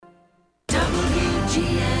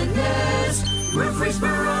WGNS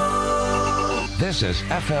Murfreesboro. This is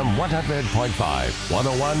FM 100.5,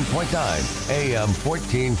 101.9, AM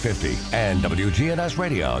 1450, and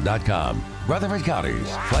WGNSradio.com. Rutherford County's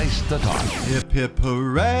place to talk. Hip, hip,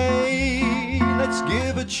 hooray, let's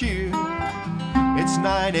give a cheer. It's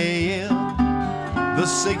 9 a.m., the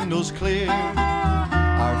signal's clear.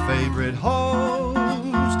 Our favorite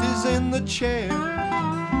host is in the chair.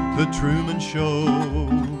 The Truman Show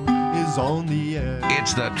is on the air.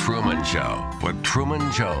 It's The Truman Show with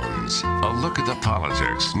Truman Jones. A look at the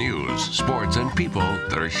politics, news, sports, and people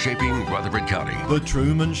that are shaping Rutherford County. The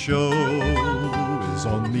Truman Show is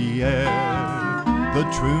on the air. The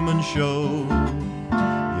Truman Show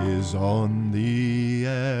is on the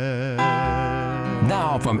air.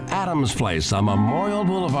 Now from Adams Place on Memorial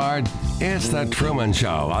Boulevard, it's The Truman Show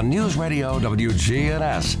on News Radio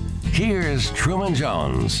WGNS. Here's Truman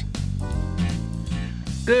Jones.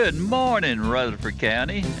 Good morning, Rutherford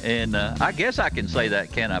County, and I guess I can say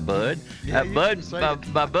that, can I, Bud? Yeah, My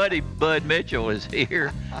buddy Bud Mitchell is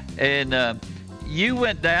here, and you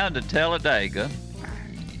went down to Talladega.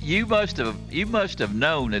 You must have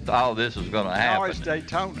known that all this was going to happen. No, it's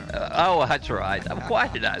Daytona. Oh, that's right. Why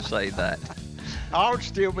did I say that? I would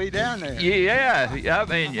still be down there. Yeah, I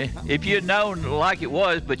mean, if you'd known like it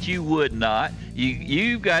was, but you would not.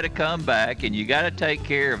 You've got to come back, and you got to take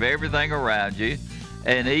care of everything around you.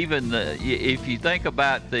 And even if you think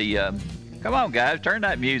about the, come on guys, turn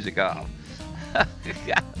that music off.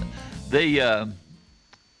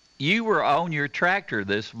 You were on your tractor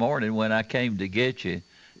this morning when I came to get you,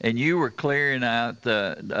 and you were clearing out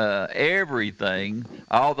everything,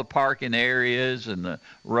 all the parking areas and the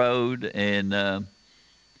road, and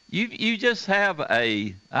you just have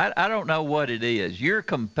I don't know what it is. You're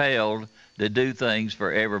compelled to do things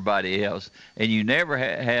for everybody else, and you never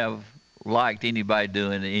have liked anybody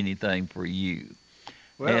doing anything for you.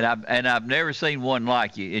 Well, and I've never seen one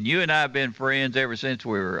like you. And you and I have been friends ever since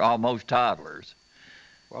we were almost toddlers.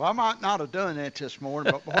 Well, I might not have done that this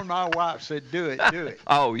morning, but before my wife said, do it.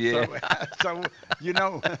 Oh, yeah. So, you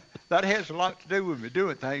know, that has a lot to do with me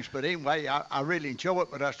doing things. But anyway, I really enjoy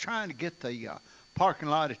it. But I was trying to get the parking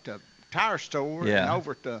lot at the tire store and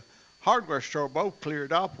over at the hardware store both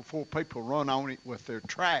cleared off before people run on it with their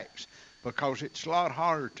tracks, because it's a lot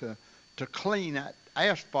harder to clean that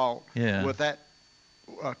asphalt with that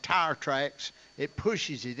tire tracks. It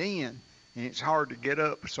pushes it in, and it's hard to get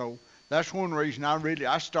up. So that's one reason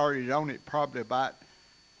I started on it probably about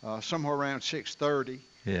somewhere around 6:30.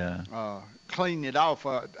 Yeah. Cleaning it off.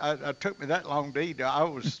 It took me that long to eat.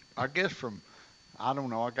 I guess I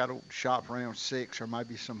don't know, I got to shop around 6 or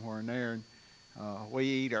maybe somewhere in there. And we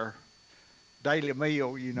eat our daily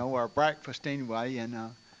meal, you know, our breakfast anyway, and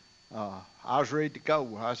I was ready to go.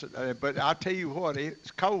 But I'll tell you what, it's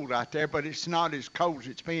cold out there, but it's not as cold as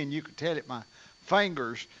it's been. You can tell it, my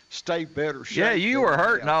fingers stay better shape. Yeah, you were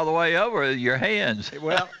hurting all the way over your hands.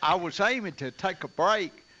 Well, I was aiming to take a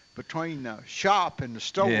break between the shop and the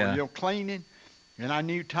store, you know, cleaning, and I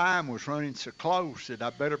knew time was running so close that I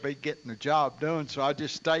better be getting the job done, so I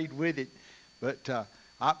just stayed with it. But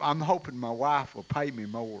I'm hoping my wife will pay me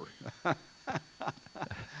more.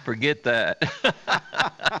 Forget that.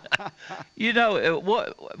 You know,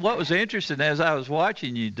 what was interesting as I was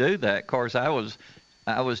watching you do that, of course, I was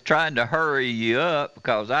trying to hurry you up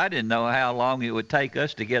because I didn't know how long it would take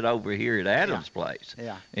us to get over here at Adams Place.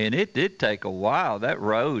 Yeah. And it did take a while. That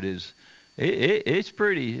road it's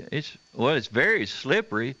very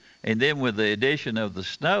slippery, and then with the addition of the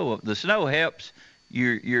snow helps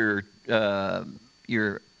your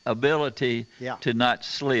ability to not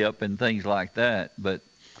slip and things like that. But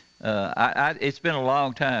it's been a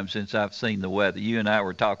long time since I've seen the weather. You and I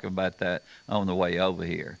were talking about that on the way over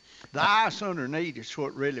here. The ice underneath is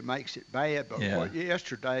what really makes it bad. But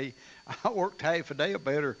yesterday, I worked half a day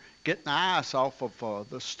better getting the ice off of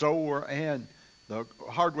the store and the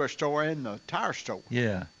hardware store and the tire store.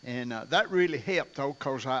 Yeah. And that really helped, though,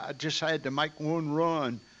 because I just had to make one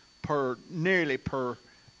run per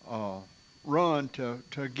run to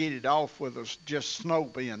get it off with just snow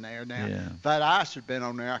being there. Now, if that ice had been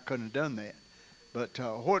on there, I couldn't have done that. But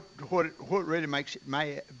what really makes it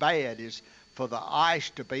bad is for the ice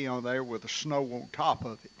to be on there with the snow on top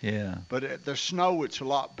of it. Yeah. But the snow, it's a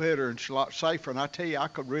lot better and it's a lot safer. And I tell you, I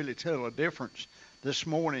could really tell a difference this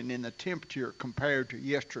morning in the temperature compared to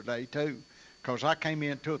yesterday too, because I came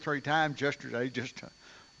in 2 or 3 times yesterday just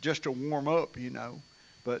to warm up, you know.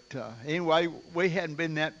 But anyway, we hadn't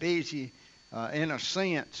been that busy in a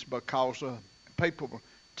sense because people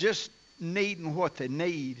just needing what they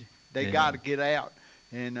need. They got to get out.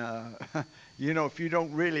 And if you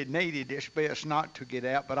don't really need it, it's best not to get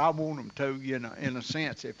out. But I want them to, in a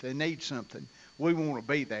sense, if they need something, we want to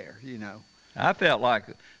be there, I felt like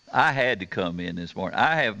I had to come in this morning.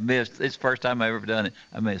 I have missed, it's the first time I've ever done it.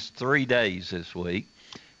 I missed 3 days this week.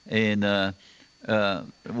 And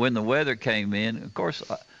when the weather came in, of course,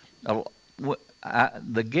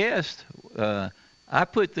 the guests, I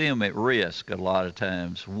put them at risk a lot of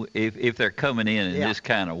times if they're coming in this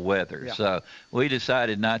kind of weather. Yeah. So we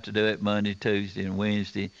decided not to do it Monday, Tuesday, and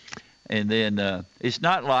Wednesday. And then it's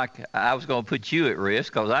not like I was going to put you at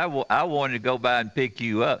risk because I wanted to go by and pick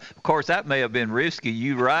you up. Of course, that may have been risky,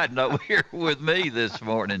 you riding over here with me this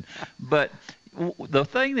morning. But the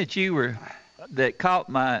thing that caught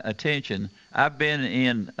my attention, I've been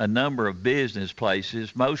in a number of business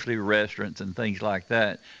places, mostly restaurants and things like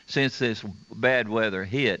that, since this bad weather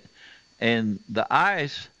hit. And the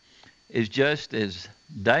ice is just as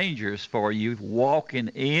dangerous for you walking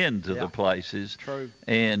into the places. True.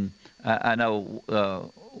 And I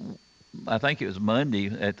know, I think it was Monday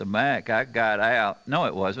at the Mac, I got out. No,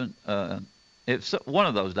 it wasn't. It's one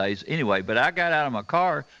of those days anyway, but I got out of my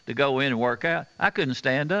car to go in and work out. I couldn't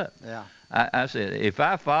stand up. Yeah. I said, if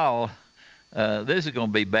I fall, this is going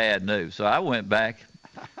to be bad news. So I went back.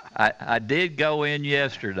 I did go in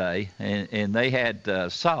yesterday, and they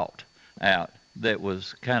had salt out that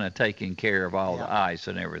was kind of taking care of all the ice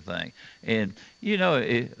and everything. And,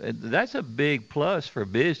 that's a big plus for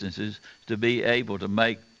businesses to be able to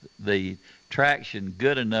make the traction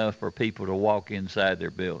good enough for people to walk inside their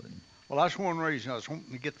building. Well, that's one reason I was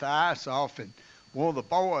wanting to get the ice off, and one of the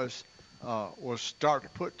boys was starting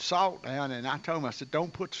to put salt down, and I told him, I said,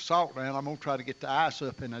 don't put the salt down. I'm going to try to get the ice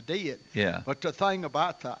up, and I did. Yeah. But the thing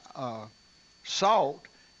about the salt,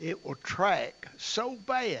 it will track so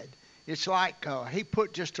bad. It's like he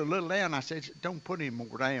put just a little down. I said, don't put any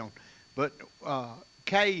more down. But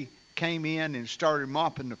Kay came in and started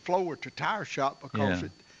mopping the floor at the tire shop because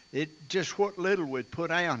it just what little we'd put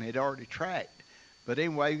down, it already tracked. But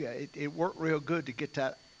anyway, it worked real good to get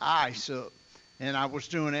that ice up. And I was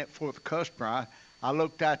doing that for the customer. I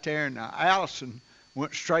looked out there, and Allison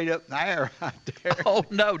went straight up in the air out there. Oh,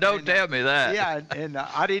 no, don't tell me that. Yeah, and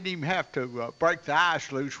I didn't even have to break the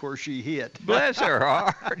ice loose where she hit. Bless her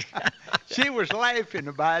heart. She was laughing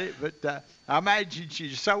about it, but I imagine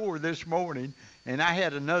she's sore this morning. And I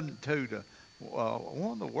had another too.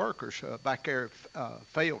 One of the workers back there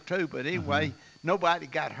fell too. But anyway, nobody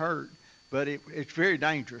got hurt. But it's very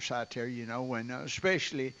dangerous out there, and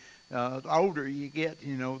especially the older you get,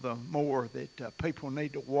 the more that people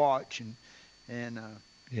need to watch. And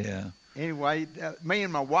anyway, me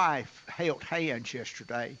and my wife held hands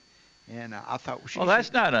yesterday, and I thought she. Well,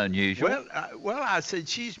 that's not unusual. Well, I said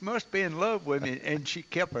she must be in love with me, and she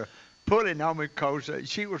kept pulling on me because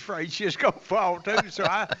she was afraid she was going to fall too. So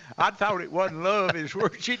I thought it wasn't love; it's where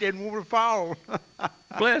she didn't want to fall.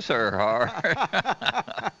 Bless her heart.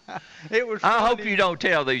 It was funny. I hope you don't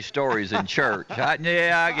tell these stories in church. I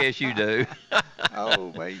guess you do.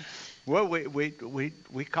 Oh, man. Well,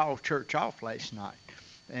 we called church off last night,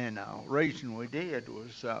 and the reason we did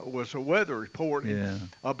was a weather report. Yeah.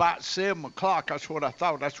 About 7 o'clock, that's what I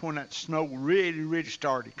thought. That's when that snow really, really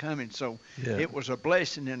started coming. So it was a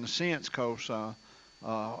blessing in a sense, because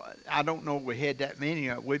I don't know if we had that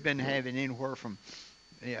many. We've been having anywhere from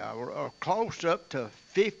close up to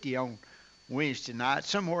 50 on Wednesday night,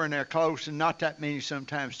 somewhere in there close, and not that many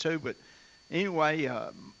sometimes too. But anyway,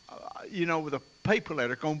 the people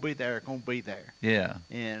that are going to be there are going to be there. Yeah.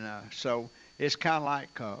 And so it's kind of like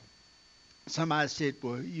somebody said,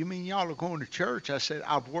 well, you mean y'all are going to church? I said,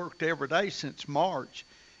 I've worked every day since March.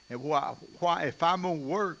 And why if I'm going to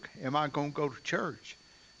work, am I going to go to church?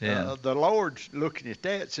 Yeah. The Lord's looking at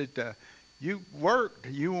that, said, you worked,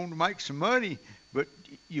 you want to make some money, but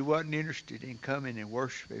you wasn't interested in coming and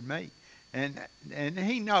worshiping me. And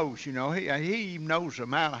he knows, he even knows the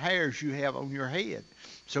amount of hairs you have on your head.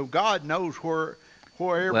 So God knows where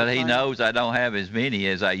everything. Well, he knows I don't have as many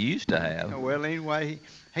as I used to have. Well, anyway,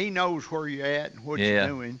 he knows where you're at and what you're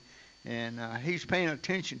doing. And he's paying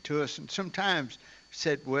attention to us. And sometimes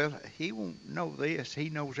said, well, he won't know this. He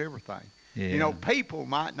knows everything. Yeah. People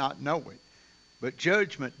might not know it. But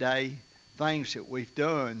Judgment Day, things that we've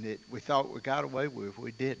done that we thought we got away with,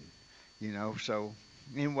 we didn't. So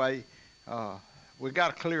anyway, we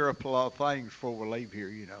got to clear up a lot of things before we leave here,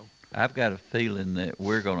 I've got a feeling that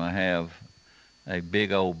we're going to have a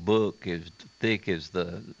big old book as thick as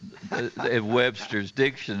the Webster's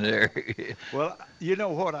dictionary. Well, you know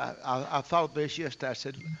what? I thought this yesterday. I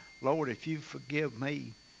said, Lord, if you forgive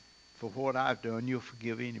me for what I've done, you'll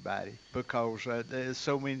forgive anybody. Because there's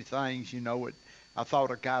so many things, I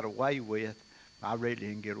thought I got away with. I really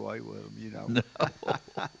didn't get away with them, you know.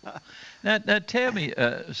 No. Now tell me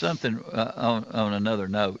something on another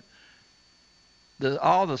note.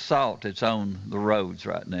 All the salt that's on the roads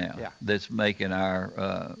right now, that's making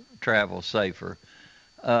our travel safer.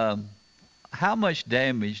 How much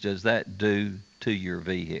damage does that do to your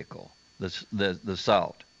vehicle? The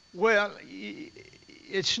salt. Well,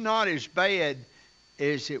 it's not as bad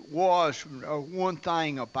as it was. One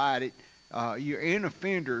thing about it, your inner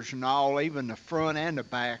fenders and all, even the front and the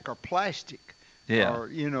back, are plastic. Yeah. Or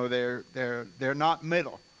they're not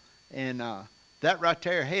metal, and that right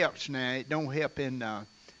there helps. Now it don't help in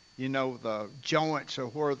the joints or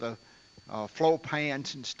where the floor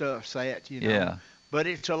pans and stuff's at. Yeah. But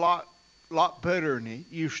it's a lot better than it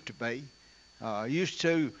used to be. Used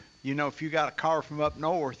to, if you got a car from up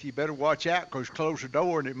north, you better watch out, because close the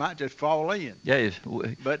door and it might just fall in. Yes.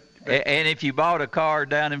 But and if you bought a car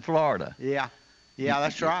down in Florida. Yeah,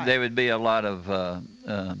 that's right. There would be a lot of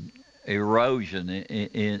erosion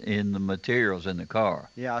in the materials in the car.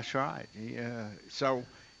 Yeah, that's right. So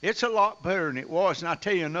it's a lot better than it was. And I'll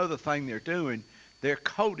tell you another thing they're doing. They're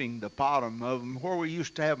coating the bottom of them, where we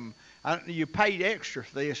used to have them. You paid extra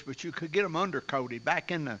for this, but you could get them undercoated. Back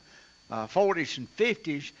in the 40s and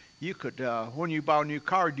 50s, you could, when you bought a new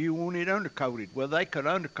car, do you want it undercoated? Well, they could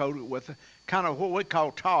undercoat it with kind of what we call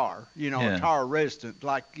tar, a tar resistant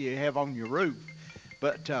like you have on your roof.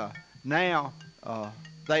 But now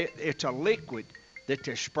it's a liquid that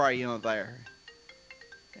they spray on there,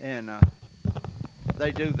 and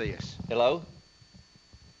they do this. Hello?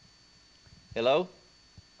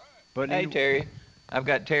 But hey, Terry. I've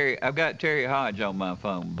got Terry Hodge on my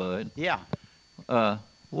phone, bud. Yeah.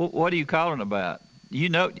 What are you calling about? You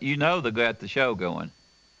know they got the show going.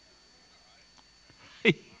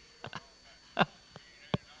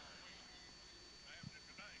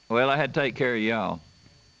 Well, I had to take care of y'all.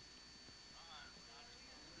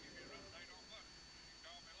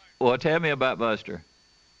 Well, tell me about Buster.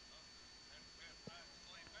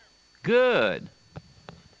 Good.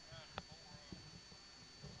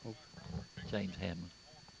 James Hadman.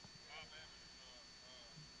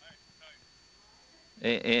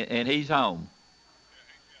 And he's home.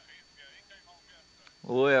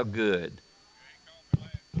 Well, good.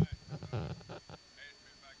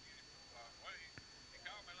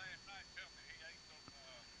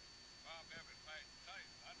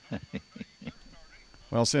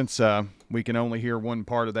 Well, since we can only hear one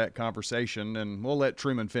part of that conversation, and we'll let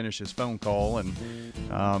Truman finish his phone call, and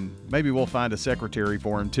maybe we'll find a secretary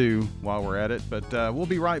for him too while we're at it. But we'll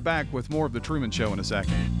be right back with more of The Truman Show in a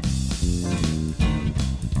second.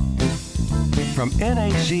 From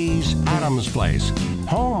NAC's Adams Place,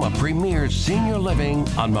 home of premier senior living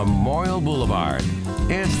on Memorial Boulevard,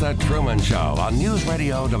 it's The Truman Show on News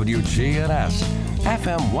Radio WGNS,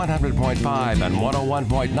 FM 100.5 and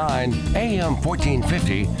 101.9, AM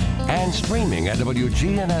 1450, and streaming at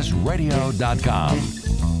WGNSradio.com.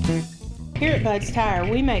 Here at Bud's Tire,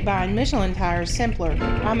 we make buying Michelin tires simpler.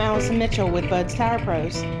 I'm Allison Mitchell with Bud's Tire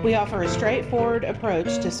Pros. We offer a straightforward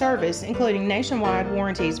approach to service, including nationwide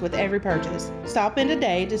warranties with every purchase. Stop in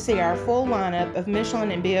today to see our full lineup of Michelin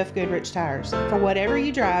and BF Goodrich tires. For whatever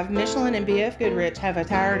you drive, Michelin and BF Goodrich have a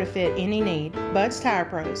tire to fit any need. Bud's Tire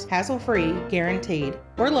Pros, hassle-free, guaranteed.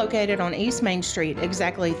 We're located on East Main Street,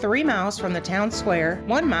 exactly 3 miles from the town square,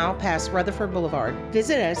 1 mile past Rutherford Boulevard.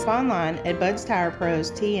 Visit us online at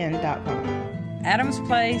budstirepros.tn.com. Adams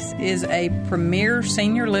Place is a premier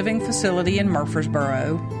senior living facility in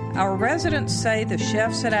Murfreesboro. Our residents say the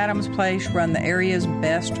chefs at Adams Place run the area's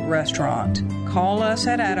best restaurant. Call us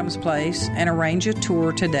at Adams Place and arrange a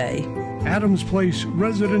tour today. Adams Place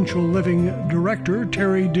Residential Living Director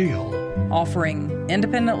Terry Deal. Offering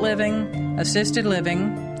independent living, assisted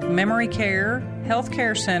living, memory care, health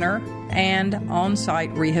care center, and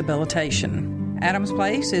on-site rehabilitation. Adams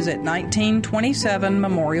Place is at 1927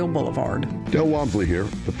 Memorial Boulevard. Del Walmsley here.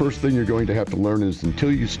 The first thing you're going to have to learn is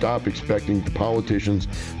until you stop expecting the politicians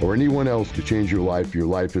or anyone else to change your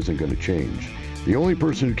life isn't going to change. The only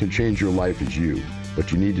person who can change your life is you,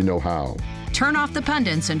 but you need to know how. Turn off the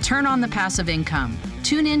pundits and turn on the passive income.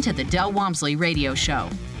 Tune in to the Del Walmsley Radio Show.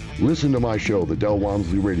 Listen to my show, the Del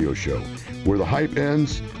Walmsley Radio Show, where the hype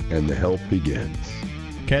ends and the help begins.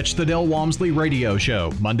 Catch the Del Walmsley Radio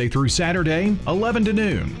Show Monday through Saturday, 11 to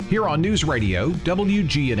noon, here on News Radio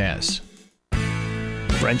WGNS.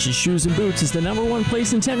 French's Shoes and Boots is the #1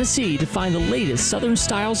 place in Tennessee to find the latest Southern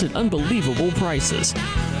styles at unbelievable prices.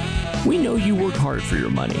 We know you work hard for your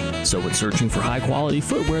money, so when searching for high-quality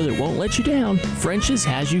footwear that won't let you down, French's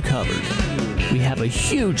has you covered. We have a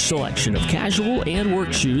huge selection of casual and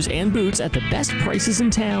work shoes and boots at the best prices in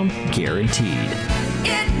town, guaranteed.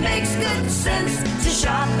 It makes good sense to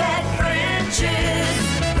shop at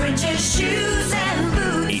French's. French's Shoes and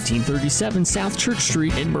Boots. 1837 South Church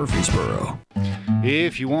Street in Murfreesboro.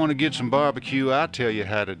 If you want to get some barbecue, I'll tell you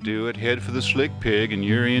how to do it. Head for the Slick Pig and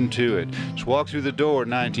you're into it. Just walk through the door at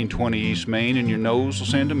 1920 East Main and your nose will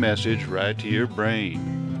send a message right to your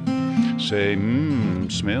brain. Say,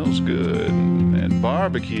 smells good. And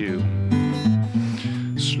barbecue.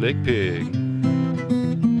 Slick Pig.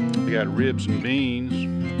 We got ribs and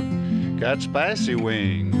beans. Got spicy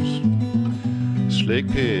wings. Slick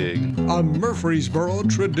Pig. A Murfreesboro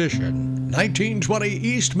tradition. 1920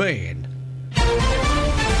 East Main.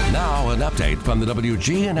 Now an update from the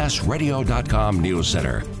WGNSradio.com News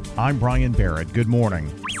Center. I'm Brian Barrett. Good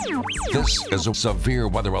morning. This is a severe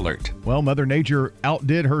weather alert. Well, Mother Nature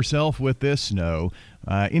outdid herself with this snow.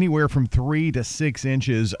 Anywhere from 3 to 6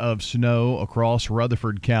 inches of snow across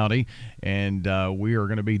Rutherford County, and we are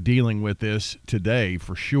going to be dealing with this today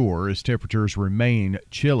for sure as temperatures remain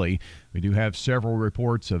chilly. We do have several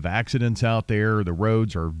reports of accidents out there. The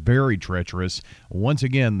roads are very treacherous once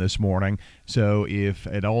again this morning, so if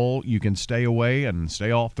at all you can stay away and stay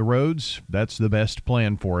off the roads, that's the best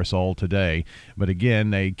plan for us all today. But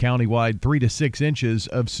again, a countywide 3 to 6 inches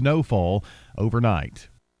of snowfall overnight.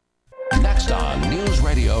 Next on News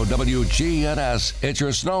Radio WGNS, it's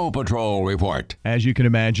your Snow Patrol report. As you can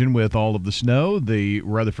imagine, with all of the snow, the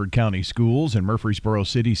Rutherford County schools and Murfreesboro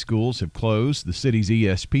City schools have closed. The city's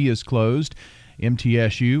ESP is closed.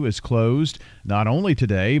 MTSU is closed not only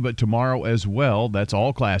today, but tomorrow as well. That's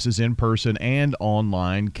all classes in person and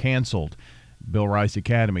online canceled. Bill Rice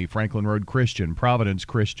Academy, Franklin Road Christian, Providence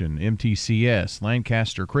Christian, MTCS,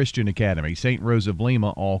 Lancaster Christian Academy, St. Rose of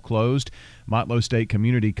Lima all closed. Motlow State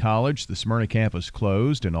Community College, the Smyrna campus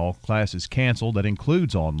closed and all classes canceled. That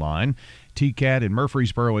includes online. TCAT in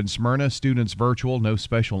Murfreesboro and Smyrna, students virtual, no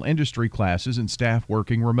special industry classes, and staff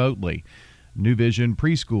working remotely. New Vision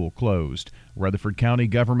Preschool closed. Rutherford County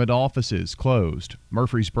government offices closed.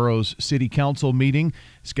 Murfreesboro's City Council meeting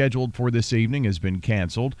scheduled for this evening has been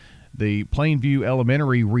canceled. The Plainview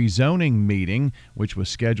Elementary rezoning meeting, which was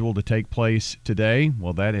scheduled to take place today,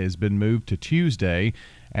 well, that has been moved to Tuesday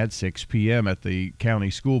at 6 p.m. at the county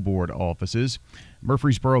school board offices.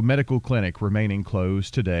 Murfreesboro Medical Clinic remaining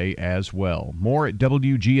closed today as well. More at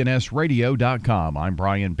WGNSradio.com. I'm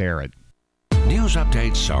Brian Barrett. News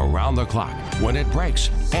updates around the clock, when it breaks,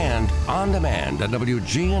 and on demand at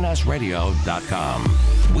WGNSradio.com.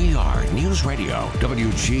 We are News Radio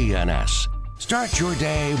WGNS. Start your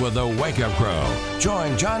day with the Wake Up Crew.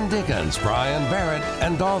 Join John Dickens, Brian Barrett,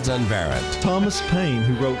 and Dalton Barrett. Thomas Paine,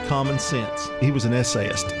 who wrote Common Sense. He was an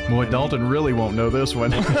essayist. Boy, Dalton really won't know this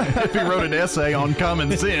one if he wrote an essay on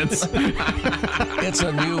common sense. It's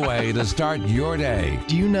a new way to start your day.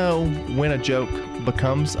 Do you know when a joke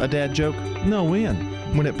becomes a dad joke? No, when?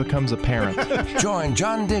 When it becomes apparent. Join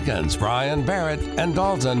John Dickens, Brian Barrett, and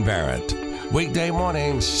Dalton Barrett. Weekday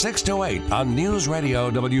mornings, 6 to 8 on News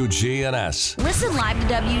Radio WGNS. Listen live to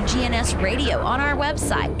WGNS Radio on our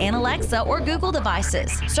website and Alexa or Google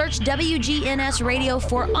devices. Search WGNS Radio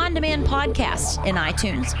for on-demand podcasts in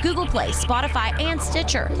iTunes, Google Play, Spotify, and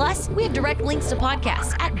Stitcher. Plus, we have direct links to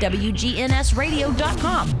podcasts at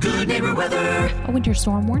WGNSradio.com. Good neighbor weather. A winter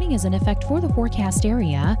storm warning is in effect for the forecast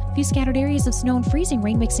area. A few scattered areas of snow and freezing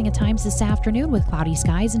rain mixing at times this afternoon with cloudy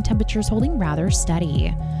skies and temperatures holding rather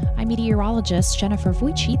steady. I'm meteorologist Jennifer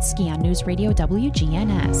Wojcicki on News Radio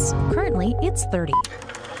WGNS. Currently, it's 30.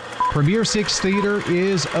 Premier Six Theater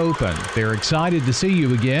is open. They're excited to see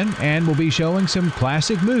you again and will be showing some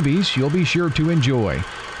classic movies you'll be sure to enjoy.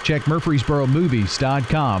 Check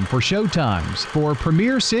MurfreesboroMovies.com for showtimes for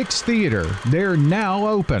Premier Six Theater. They're now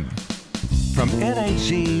open. From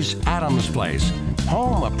NHC's Adams Place,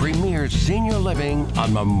 home of Premier Senior Living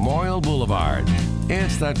on Memorial Boulevard.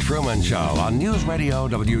 It's The Truman Show on News Radio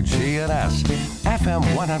WGNS, FM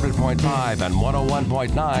 100.5 and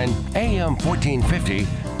 101.9, AM 1450,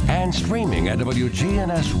 and streaming at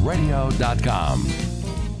WGNSradio.com.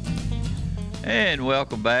 And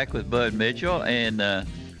welcome back with Bud Mitchell. And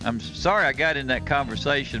I'm sorry I got in that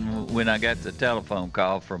conversation when I got the telephone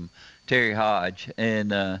call from Terry Hodge.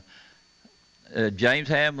 And James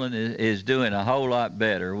Hamlin is doing a whole lot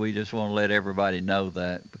better. We just want to let everybody know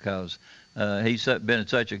that because he's been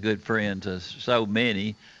such a good friend to so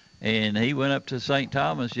many. And he went up to St.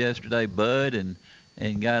 Thomas yesterday, Bud, and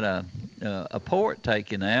got a port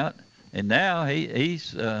taken out. And now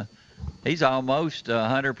he's almost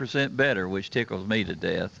 100% better, which tickles me to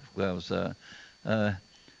death because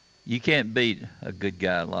you can't beat a good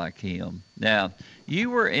guy like him. Now, you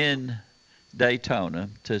were in Daytona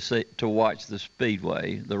to watch the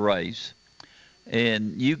Speedway, the race,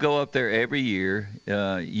 and you go up there every year.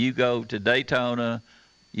 You go to Daytona.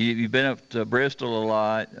 You've been up to Bristol a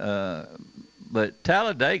lot, but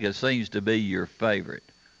Talladega seems to be your favorite.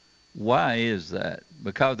 Why is that?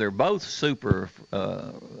 Because they're both super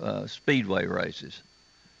speedway races.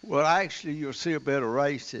 Well, actually, you'll see a better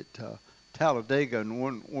race at Talladega, and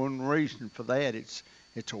one reason for that, it's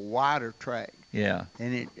a wider track. Yeah.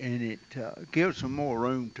 And it gives them more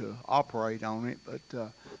room to operate on it,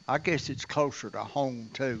 but I guess it's closer to home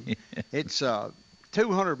too. It's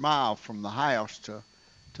 200 miles from the house to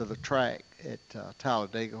the track at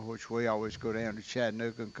Talladega, which we always go down to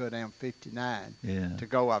Chattanooga and go down 59 to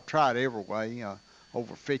go. I've tried every way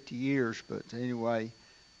over 50 years, but anyway,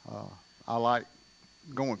 I like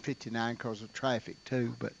going 59 because of traffic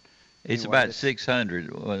too. But it's anyway, about 600,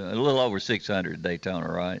 a little over 600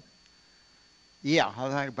 Daytona, right? Yeah, I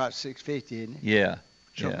think about 650, isn't it? Yeah.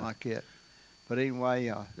 Something like that. But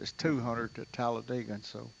anyway, it's 200 to Talladega, and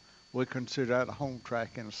so we consider that a home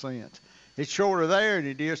track in a sense. It's shorter there than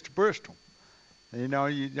it is to Bristol. You know,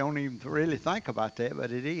 you don't even really think about that,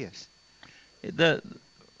 but it is. The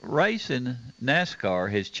racing NASCAR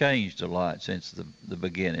has changed a lot since the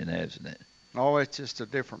beginning, hasn't it? Oh, it's just a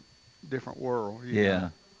different world. You Yeah.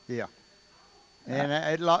 know? Yeah.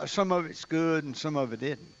 And some of it's good and some of it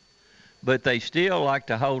isn't. But they still like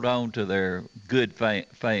to hold on to their good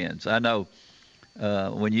fans. I know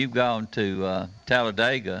when you've gone to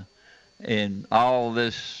Talladega and all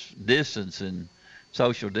this distancing,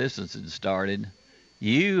 social distancing started,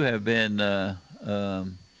 you have been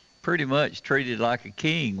pretty much treated like a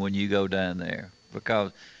king when you go down there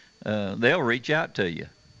because they'll reach out to you.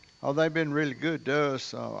 Oh, they've been really good to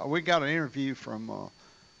us. We got an interview from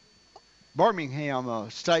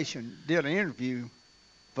Birmingham station, did an interview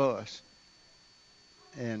for us.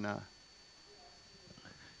 And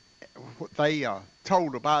they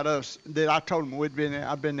told about us that I told them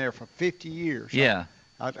I'd been there for 50 years. Yeah.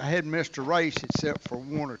 I hadn't missed a race except for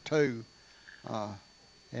one or two.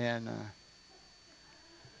 And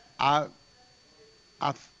I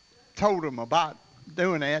told them about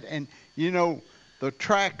doing that. And, you know, the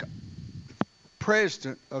track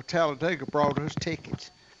president of Talladega brought us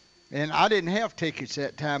tickets. And I didn't have tickets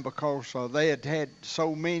that time because they had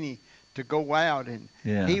so many to go out, and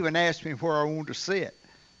he even asked me where I wanted to sit.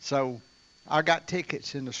 So I got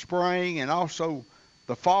tickets in the spring and also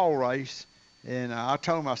the fall race, and I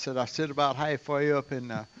told him, I said, I sit about halfway up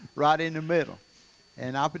and right in the middle.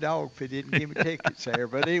 And I'll be dog if he didn't give me tickets there.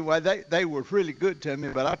 But anyway, they were really good to me.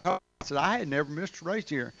 But I said I had never missed a race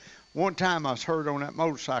here. One time I was hurt on that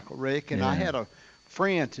motorcycle wreck, and I had a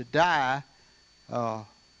friend to die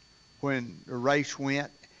when the race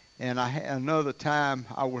went. And another time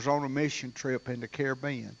I was on a mission trip in the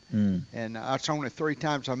Caribbean. And that's only 3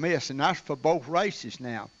 times I missed. And that's for both races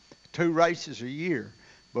now, 2 races a year.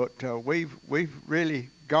 But we've really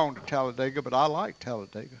gone to Talladega, but I like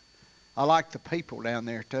Talladega. I like the people down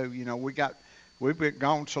there too. You know, we've been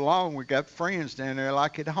gone so long, we got friends down there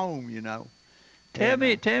like at home, you know. Tell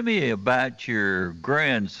me about your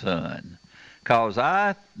grandson, 'cause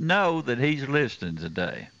I know that he's listening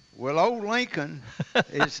today. Well, old Lincoln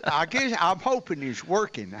is, I guess, I'm hoping he's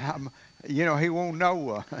working. You know, he won't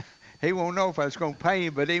know if I was going to pay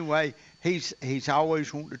him, but anyway, he's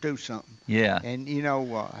always wanting to do something. Yeah. And, you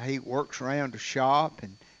know, he works around the shop,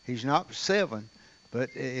 and he's not 7, but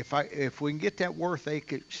if we can get that worth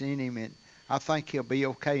ethics in him, and I think he'll be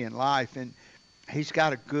okay in life. And he's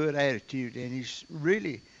got a good attitude, and he's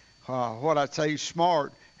really, what I'd say, he's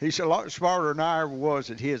smart. He's a lot smarter than I ever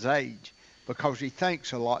was at his age, because he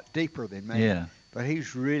thinks a lot deeper than me. Yeah. But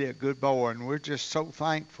he's really a good boy, and we're just so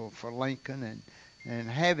thankful for Lincoln and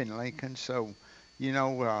having Lincoln. So, you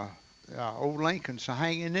know, old Lincoln's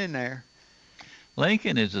hanging in there.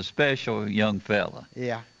 Lincoln is a special young fella.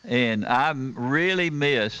 Yeah. And I really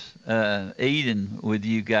miss eating with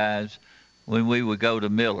you guys when we would go to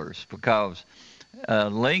Miller's, because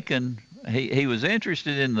Lincoln, he was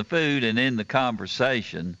interested in the food and in the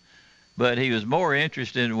conversation, but he was more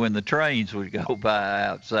interested when the trains would go by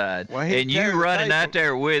outside. Well, and you running out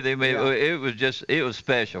there with him, it was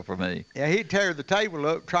special for me. Yeah, he'd tear the table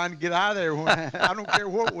up trying to get out of there. When, I don't care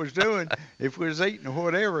what was doing. If we was eating or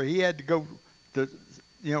whatever, he had to go to,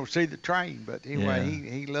 you know, see the train. But anyway,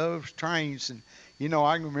 he loves trains. And, you know,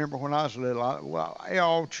 I can remember when I was little,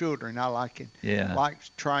 all children, I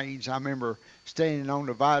liked trains. I remember standing on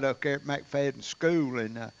the viaduct there at McFadden School,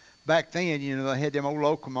 and back then, you know, they had them old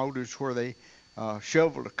locomotives where they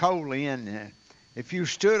shoveled the coal in. And if you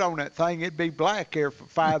stood on that thing, it'd be black there for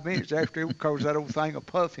 5 minutes after it, because that old thing of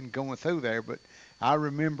puffing going through there. But I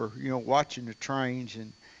remember, you know, watching the trains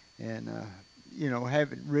and you know,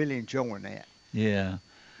 really enjoying that. Yeah.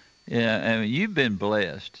 Yeah, I mean, you've been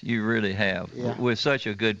blessed. You really have, with such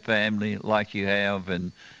a good family like you have,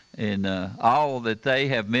 and all that they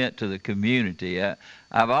have meant to the community.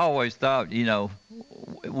 I've always thought, you know,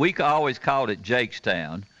 we always called it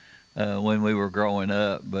Jakestown when we were growing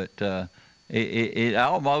up, but it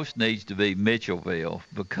almost needs to be Mitchellville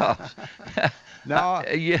because. No,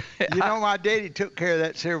 you know, my daddy took care of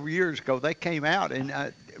that several years ago. They came out,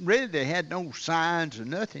 and really they had no signs or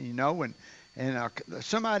nothing, you know, and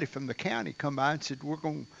somebody from the county come by and said, we're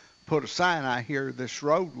going to put a sign out here, this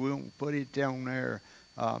road, we're going to put it down there,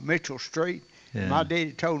 Mitchell Street. Yeah. My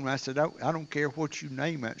daddy told me, I said, I don't care what you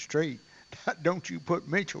name that street. Don't you put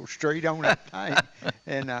Mitchell Street on that thing.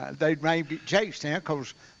 And they named it Jakestown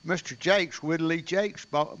because Mr. Jakes, Whitley Jakes,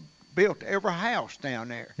 built every house down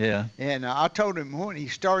there. Yeah. And I told him when he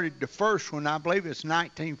started the first one, I believe it's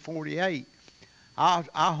 1948, I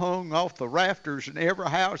hung off the rafters in every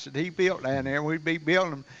house that he built down there. We'd be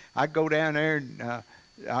building them. I'd go down there and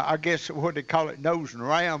I guess what they call it, nosing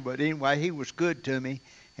around. But anyway, he was good to me,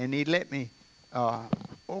 and he let me,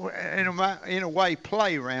 in a way,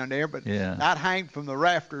 play around there. But I'd hang from the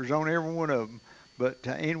rafters on every one of them. But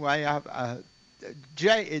anyway, that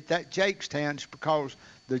Jakestown is because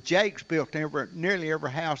the Jakes built nearly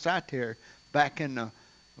every house out there back in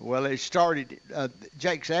they started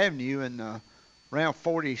Jakes Avenue in around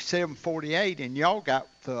 47, 48, and y'all got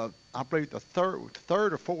I believe the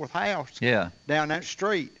third or fourth house down that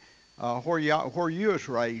street where you was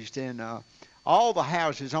raised, and all the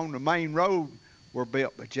houses on the main road were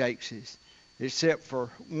built by Jakeses, except for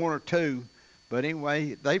one or two. But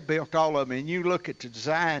anyway, they built all of them, and you look at the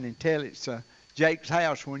design and tell it's Jake's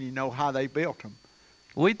house when you know how they built them.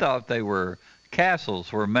 We thought they were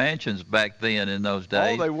castles, were mansions back then in those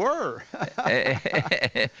days. Oh, they were.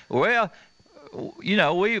 Well, you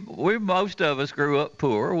know, we most of us grew up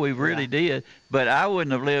poor. We really did. But I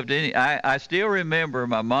wouldn't have lived any. I still remember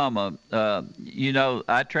my mama. You know,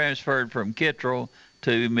 I transferred from Kittrell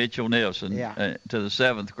to Mitchell Nelson to the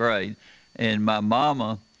 7th grade, and my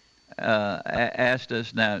mama asked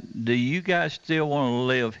us, now, do you guys still want to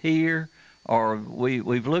live here, or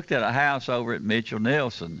we've looked at a house over at Mitchell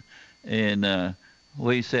Nelson, and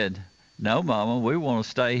we said, no, Mama, we want to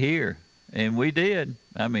stay here. And we did.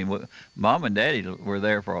 I mean, Mom and Daddy were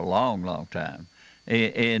there for a long, long time.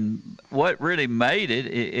 And what really made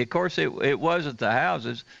it, of course, it wasn't the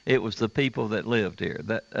houses. It was the people that lived here,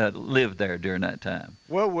 that lived there during that time.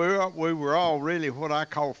 Well, we were all really what I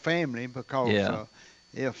call family because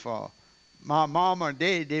if my mama and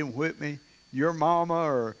daddy didn't whip me, your mama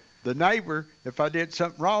or the neighbor, if I did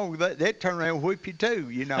something wrong, they'd turn around and whip you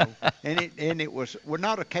too, you know. and it was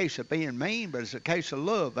not a case of being mean, but it's a case of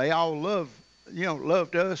love. They all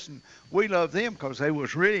loved us, and we loved them because they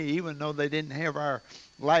was really, even though they didn't have our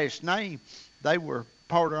last name, they were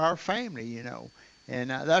part of our family, you know.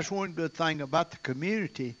 And that's one good thing about the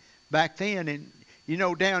community back then. And, you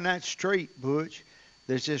know, down that street, Butch,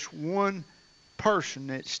 there's just one person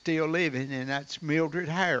that's still living, and that's Mildred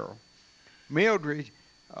Harrell. Mildred,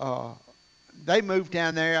 they moved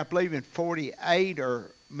down there, I believe, in 48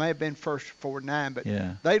 or may have been first 49, but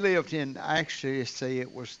they lived in, actually,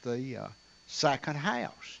 it was the second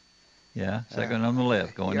house. Yeah, second on the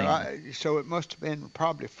left going in. So it must have been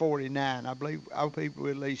probably 49. I believe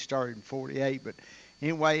we at least started in 48. But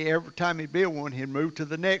anyway, every time he'd build one, he'd move to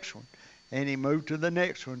the next one. And he moved to the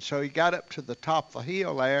next one. So he got up to the top of the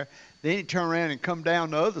hill there. Then he turned around and come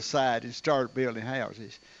down the other side and started building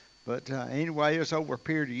houses. But anyway, it was over a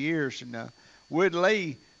period of years. And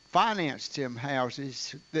Woodley financed them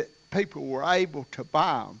houses that people were able to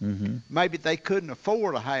buy them. Mm-hmm. Maybe they couldn't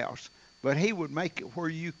afford a house, but he would make it where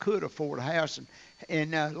you could afford a house.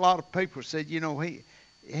 And a lot of people said, you know,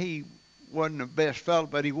 he wasn't the best fellow,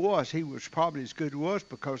 but he was. He was probably as good as he was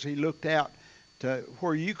because he looked out to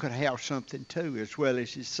where you could have something too, as well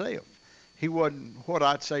as yourself. He wasn't what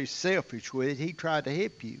I'd say selfish with it. He tried to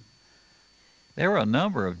help you. There were a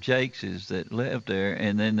number of Jakeses that lived there,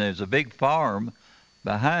 and then there's a big farm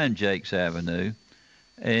behind Jakes Avenue,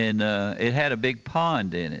 and it had a big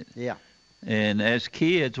pond in it. Yeah. And as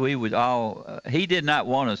kids, we would all, he did not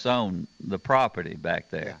want us on the property back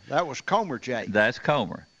there. Yeah, that was Comer Jake. That's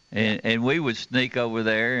Comer. And we would sneak over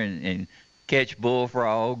there and catch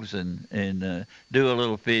bullfrogs and do a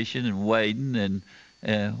little fishing and wading.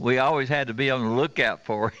 And we always had to be on the lookout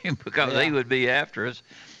for him because he would be after us.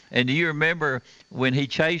 And do you remember when he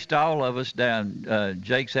chased all of us down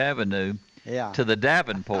Jakes Avenue to the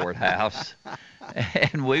Davenport house?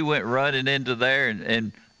 And we went running into there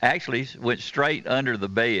and actually went straight under the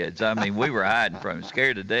beds. I mean, we were hiding from him,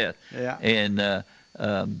 scared to death. Yeah. And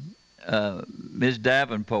Ms.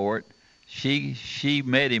 Davenport, she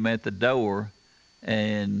met him at the door,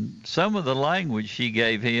 and some of the language she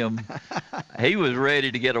gave him, he was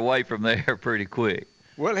ready to get away from there pretty quick.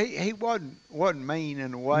 Well, he wasn't mean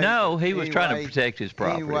in a way. No, he was trying to protect his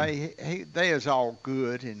property. Anyway, they was all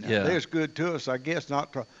good, and they was good to us, I guess,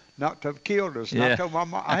 not to have killed us. And I told my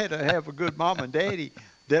mom, I had to have a good mom and daddy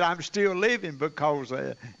that I'm still living, because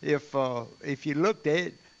if you looked at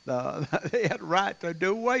it, they had the right to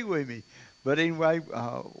do away with me. But anyway,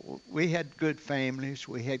 we had good families,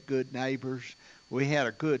 we had good neighbors, we had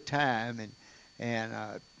a good time, and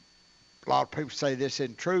a lot of people say this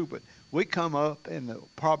isn't true, but we come up in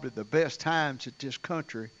probably the best times that this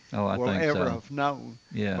country will ever have known.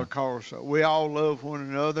 Yeah. Because we all love one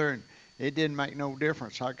another, and it didn't make no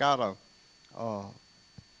difference. I got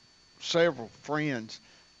several friends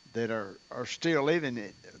that are still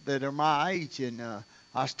living that are my age, and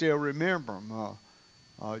I still remember them.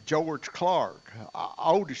 George Clark,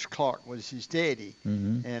 Otis Clark was his daddy,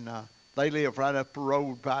 and they live right up the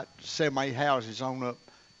road, about 7-8 houses on up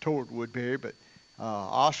toward Woodbury. But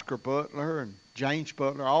Oscar Butler and James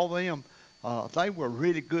Butler, all of them, they were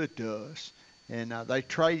really good to us, and they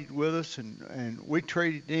traded with us, and we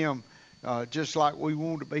treated them just like we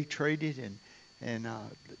wanted to be treated, and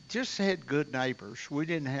just had good neighbors. We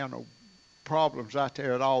didn't have no problems out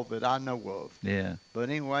there at all that I know of. Yeah. But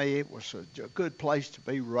anyway, it was a good place to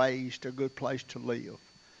be raised, a good place to live.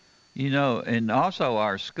 You know, and also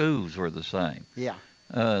our schools were the same. Yeah.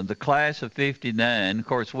 The class of '59, of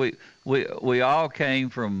course, we all came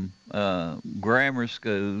from grammar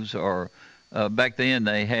schools, or back then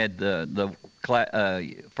they had the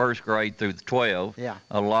first grade through the 12. Yeah.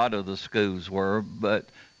 A lot of the schools were, but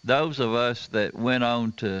those of us that went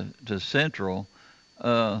on to Central,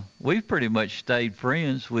 we pretty much stayed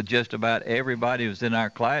friends with just about everybody who was in our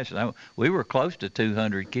class. We were close to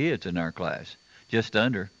 200 kids in our class, just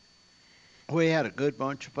under. We had a good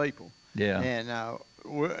bunch of people. Yeah. And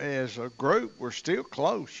as a group, we're still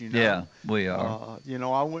close, you know. Yeah, we are. You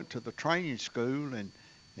know, I went to the training school and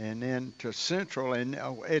then to Central. And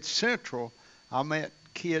at Central, I met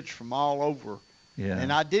kids from all over. Yeah.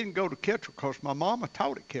 And I didn't go to Kittrell because my mama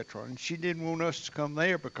taught at Kittrell, and she didn't want us to come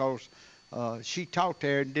there because she taught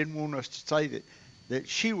there and didn't want us to say that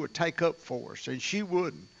she would take up for us, and she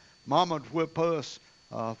wouldn't. Mama would whip us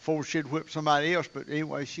before she'd whip somebody else, but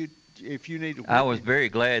anyway, if you need to whip I was very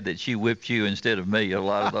glad that she whipped you instead of me a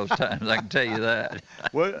lot of those times, I can tell you that.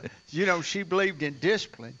 Well, you know, she believed in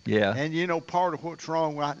discipline. Yeah. And, you know, part of what's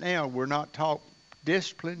wrong right now, we're not taught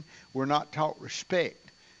discipline, we're not taught respect.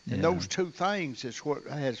 And those two things is what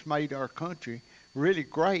has made our country really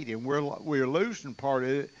great, and we're losing part of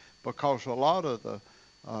it because a lot of the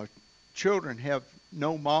children have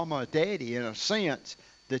no mama or daddy in a sense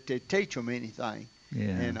that they teach them anything. Yeah.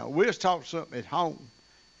 And we was taught something at home,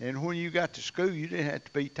 and when you got to school, you didn't have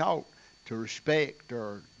to be taught to respect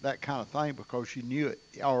or that kind of thing because you knew it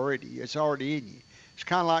already. It's already in you. It's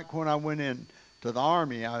kind of like when I went in to the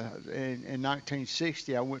Army in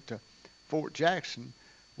 1960. I went to Fort Jackson.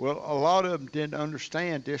 Well, a lot of them didn't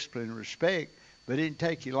understand discipline and respect, but it didn't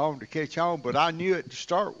take you long to catch on. But I knew it to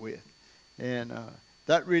start with, and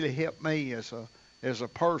that really helped me as a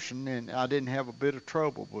person, and I didn't have a bit of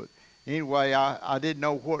trouble. But anyway, I didn't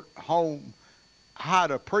know how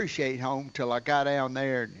to appreciate home till I got down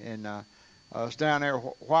there, and I was down there a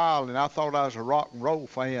while, and I thought I was a rock and roll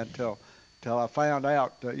fan till I found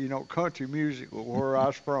out, you know, country music was where I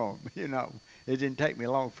was from. You know, it didn't take me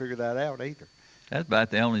long to figure that out either. That's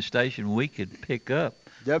about the only station we could pick up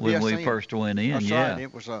when we first went in. That's yeah.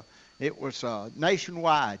 Right. It was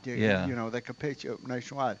nationwide. Yeah. You know, they could pick you up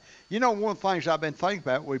nationwide. You know, one of the things I've been thinking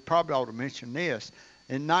about, we probably ought to mention this.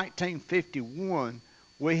 In 1951,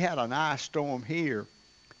 we had an ice storm here,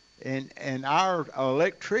 and our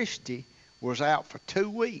electricity was out for 2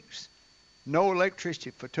 weeks. No electricity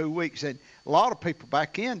for 2 weeks. And a lot of people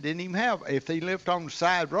back then didn't even have, if they lived on the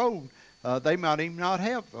side road, they might even not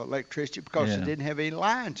have electricity because they didn't have any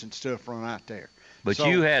lines and stuff run out there. But so,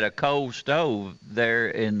 you had a coal stove there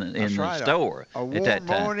in the store a warm at that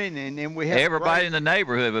time. Morning, and then we had everybody in the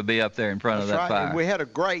neighborhood would be up there in front of that fire. And we had a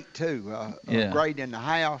grate too, a grate in the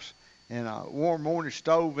house, and a warm morning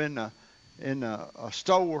stove in a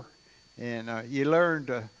store, and you learned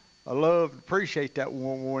to love and appreciate that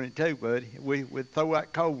warm morning too, buddy. We'd throw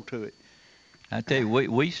that coal to it. I tell you,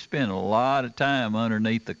 we spent a lot of time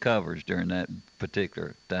underneath the covers during that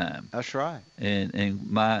particular time. That's right. And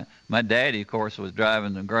my daddy, of course, was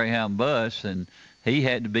driving the Greyhound bus, and he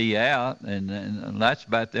had to be out, and that's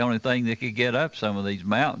about the only thing that could get up some of these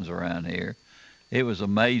mountains around here. It was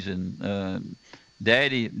amazing.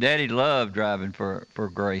 Daddy loved driving for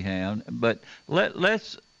Greyhound. But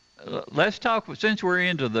let's let's talk, since we're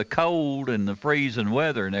into the cold and the freezing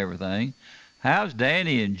weather and everything, how's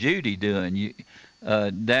Danny and Judy doing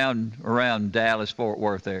down around Dallas-Fort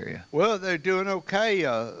Worth area? Well, they're doing okay.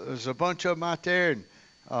 There's a bunch of them out there, and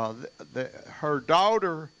her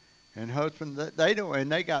daughter and husband,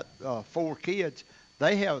 they got 4 kids.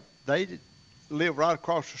 They live right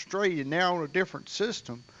across the street, and they're on a different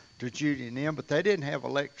system to Judy and them, but they didn't have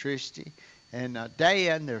electricity. And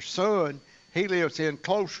Dan, their son, he lives in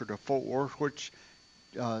closer to Fort Worth, which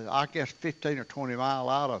I guess 15 or 20 miles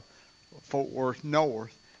out of Fort Worth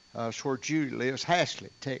north. It's where Judy lives,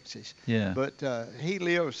 Haslett, Texas. Yeah. But he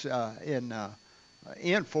lives in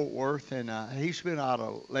Fort Worth, and he's been out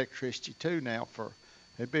of electricity too now for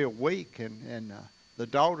it'd be a week, and the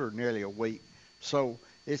daughter nearly a week. So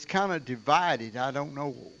it's kind of divided. I don't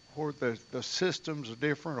know where the systems are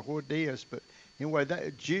different or what it is, but anyway,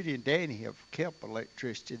 Judy and Danny have kept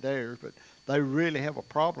electricity there, but they really have a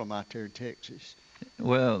problem out there in Texas.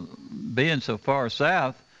 Well, being so far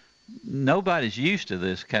south, nobody's used to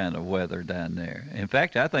this kind of weather down there. In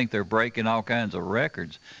fact, I think they're breaking all kinds of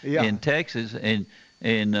records in Texas, and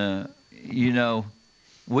you know,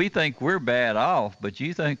 we think we're bad off, but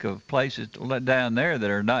you think of places down there that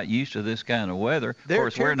are not used to this kind of weather. Of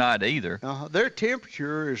course, we're not either. Their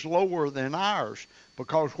temperature is lower than ours,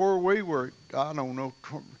 because where we were, I don't know,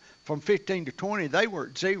 from 15 to 20, they were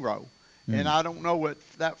at 0. And I don't know what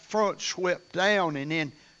that front swept down and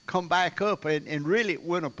then come back up, and really it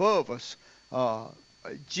went above us.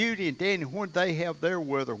 Judy and Danny, when they have their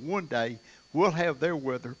weather one day, we'll have their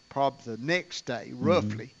weather probably the next day,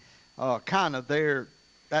 roughly. Kind of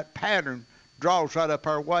that pattern draws right up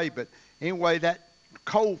our way. But anyway, that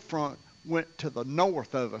cold front went to the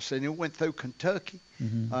north of us, and it went through Kentucky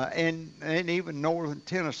and even northern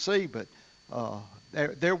Tennessee. But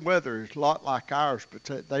their weather is a lot like ours,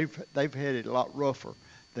 but they've had it a lot rougher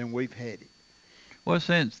than we've had it. Well,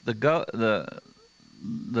 since the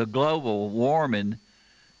global warming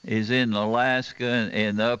is in Alaska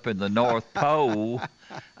and up in the North Pole,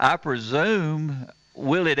 I presume,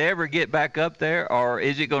 will it ever get back up there, or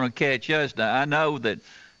is it going to catch us? Now, I know that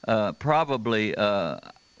probably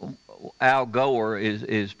Al Gore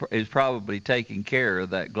is probably taking care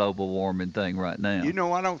of that global warming thing right now. You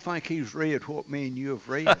know, I don't think he's read what me and you have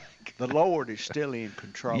read. The Lord is still in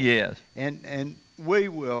control. Yes. And we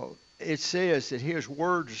will. It says that His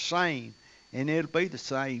word's the same, and it'll be the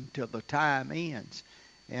same till the time ends.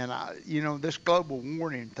 And you know, this global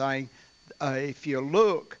warming thing, if you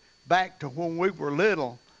look back to when we were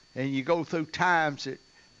little, and you go through times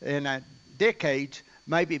and decades,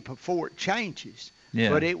 maybe before it changes. Yeah.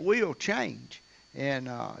 But it will change. And,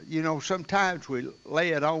 you know, sometimes we lay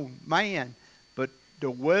it on man, but the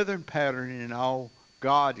weather pattern and all,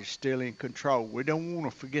 God is still in control. We don't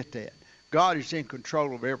want to forget that. God is in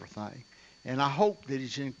control of everything. And I hope that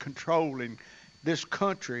He's in control in this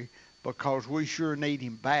country, because we sure need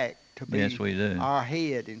Him back to be our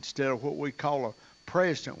head instead of what we call a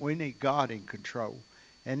president. We need God in control.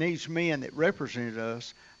 And these men that represent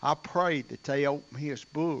us, I pray that they open His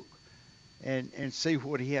book and see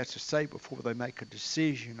what He has to say before they make a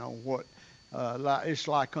decision on what it's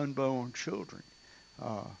like unborn children.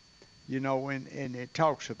 You know, and it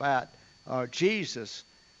talks about Jesus,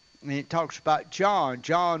 and it talks about John.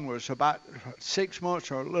 John was about 6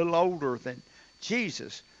 months or a little older than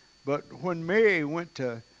Jesus. But when Mary went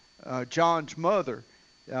to John's mother,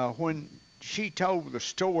 when she told the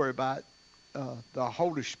story about the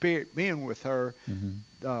Holy Spirit being with her,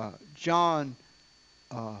 John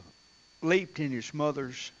leaped in his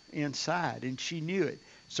mother's inside, and she knew it.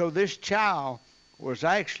 So this child was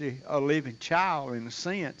actually a living child, in a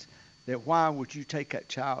sense, that why would you take that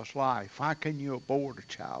child's life? How can you abort a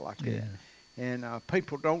child like that? And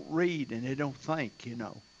people don't read and they don't think, you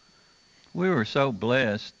know. We were so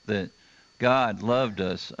blessed that God loved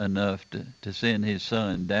us enough to send His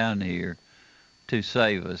Son down here to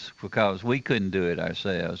save us, because we couldn't do it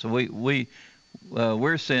ourselves.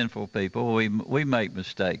 We're sinful people. We make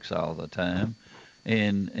mistakes all the time,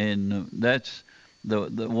 and that's the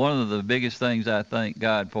one of the biggest things I thank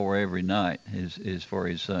God for every night is for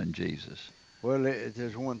His Son Jesus. Well,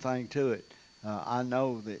 there's one thing to it. I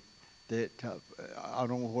know that I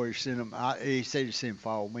don't know where He sent Him. He said He sent Him for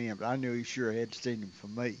all men, but I knew He sure had sent Him for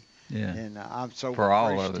me. Yeah. And I'm so for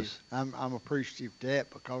appreciative. All of us. I'm appreciative of that,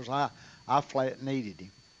 because I flat needed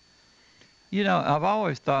Him. You know, I've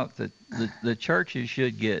always thought that the churches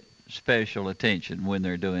should get special attention when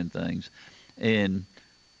they're doing things. And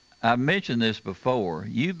I've mentioned this before.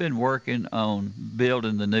 You've been working on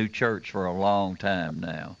building the new church for a long time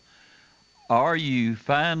now. Are you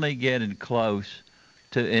finally getting close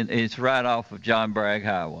and it's right off of John Bragg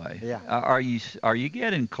Highway. Yeah. Are you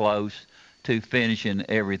getting close to finishing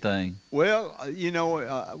everything? Well,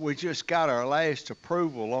 we just got our last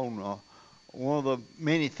approval on one of the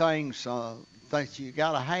many things that you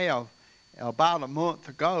got to have about a month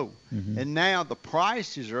ago. Mm-hmm. And now the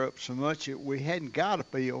prices are up so much that we hadn't got a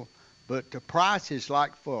bill, but the prices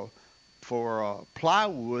like for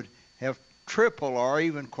plywood have tripled or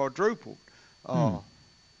even quadrupled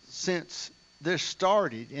since this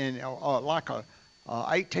started. And like a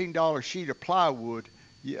 $18 sheet of plywood,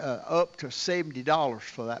 up to $70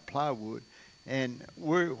 for that plywood. And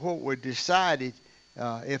what we decided,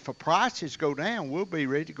 if the prices go down, we'll be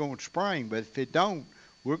ready to go in spring. But if it don't,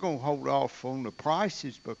 we're going to hold off on the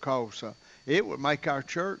prices because it would make our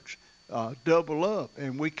church double up,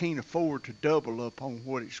 and we can't afford to double up on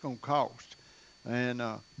what it's going to cost. And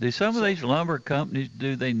do some of these lumber companies,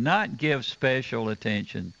 do they not give special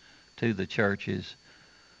attention to the churches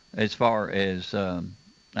as far as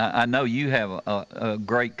I know you have a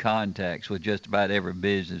great contacts with just about every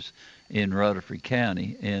business in Rutherford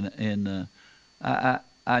County, and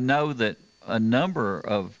I know that a number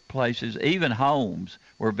of places, even homes,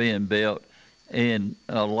 were being built, and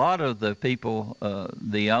a lot of the people,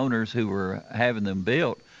 the owners who were having them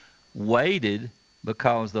built, waited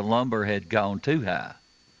because the lumber had gone too high.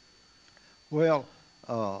 Well,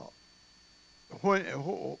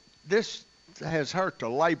 this has hurt the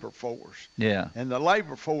labor force. Yeah. And the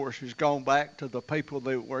labor force has gone back to the people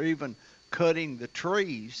that were even cutting the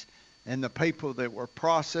trees and the people that were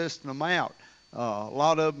processing them out. A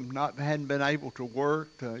lot of them hadn't been able to work,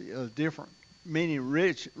 many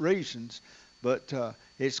reasons, but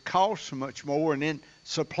it's cost so much more, and then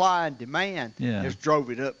supply and demand has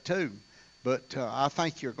drove it up too. But I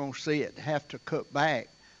think you're going to see it have to cut back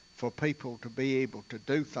for people to be able to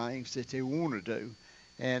do things that they want to do.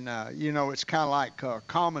 And, it's kind of like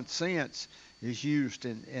common sense is used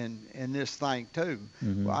in this thing too.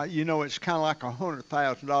 Mm-hmm. It's kind of like a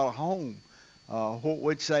 $100,000 home. What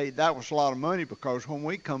we'd say that was a lot of money, because when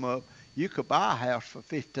we come up, you could buy a house for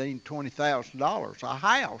 $15,000, $20,000. A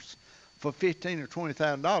house for $15,000 or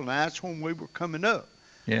 $20,000. Now that's when we were coming up.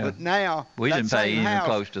 Yeah. But now we didn't pay even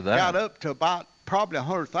close to that. Got up to about probably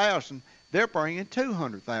 $100,000. They're bringing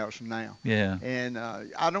 $200,000 now. Yeah. And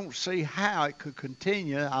I don't see how it could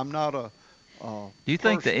continue. I'm not a. Do you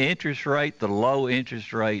think the interest rate, the low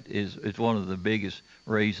interest rate, is one of the biggest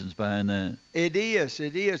reasons behind that? It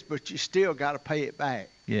is, but you still got to pay it back.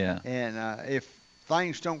 Yeah. And if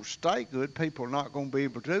things don't stay good, people are not going to be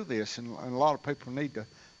able to do this, and a lot of people need to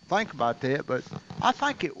think about that. But I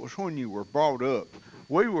think it was when you were brought up.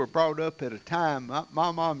 We were brought up at a time,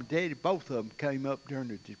 my mom and daddy, both of them came up during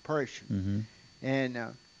the Depression. Mm-hmm. And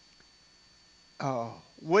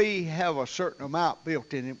we have a certain amount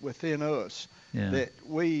built in it within us that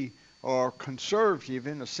we are conservative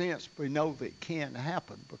in a sense. We know that it can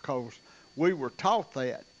happen because we were taught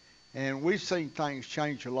that. And we've seen things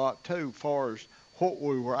change a lot too, as far as what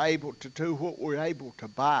we were able to do, what we were able to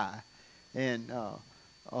buy. And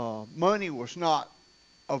money was not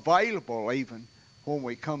available even when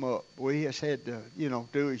we come up. We just had to,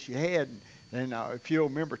 do as you had. And if you'll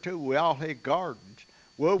remember too, we all had gardens.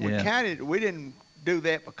 Well, we didn't do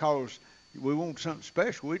that because we wanted something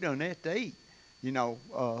special. We done that to eat.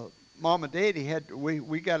 Mom and Daddy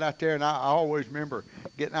we got out there, and I always remember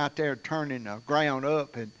getting out there and turning the ground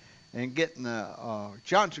up and getting the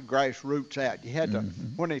Johnson grass roots out. You had to,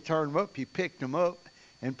 when they turned them up, you picked them up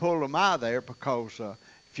and pulled them out of there, because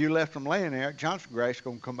if you left them laying there, Johnson grass is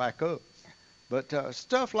going to come back up. But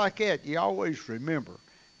stuff like that, you always remember.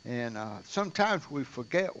 And sometimes we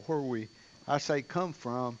forget where I say come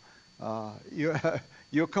from.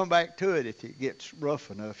 You'll come back to it if it gets rough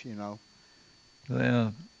enough,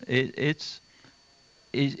 Well, it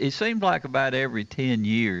seems like about every 10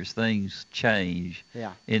 years things change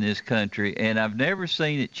in this country, and I've never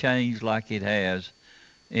seen it change like it has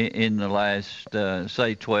in the last,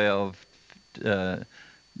 say, 12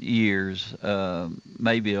 years,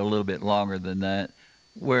 maybe a little bit longer than that,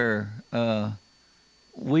 where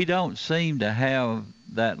we don't seem to have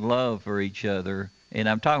that love for each other. And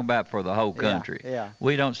I'm talking about for the whole country. Yeah.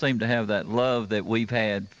 We don't seem to have that love that we've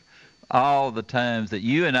had all the times that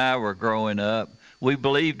you and I were growing up. We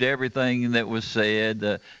believed everything that was said.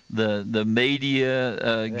 The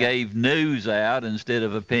media gave news out instead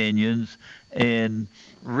of opinions. And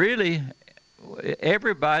really,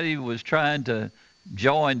 everybody was trying to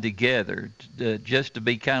join together just to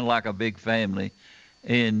be kind of like a big family.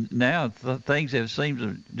 And now things have seemed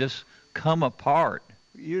to just come apart.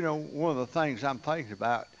 One of the things I'm thinking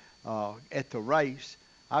about at the race,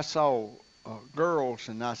 I saw girls,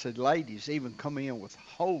 and I said, ladies even come in with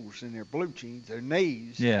holes in their blue jeans, their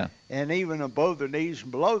knees, and even above their knees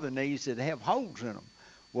and below the knees that have holes in them.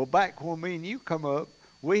 Well, back when me and you come up,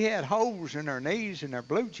 we had holes in our knees and our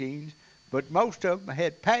blue jeans, but most of them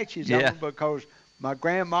had patches on them because my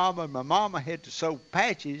grandmama and my mama had to sew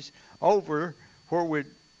patches over where we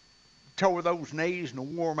tore those knees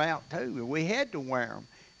and wore them out too, and we had to wear them.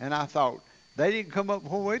 And I thought, they didn't come up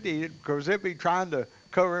when we did because they'd be trying to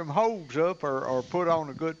cover them holes up or put on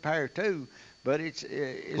a good pair too. But it's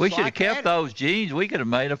we should have kept those jeans. We could have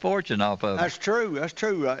made a fortune off of them. That's true. That's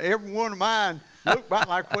true. Every one of mine looked about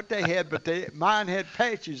like what they had, but mine had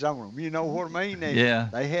patches on them. You know what I mean?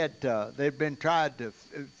 They had they'd been tried to.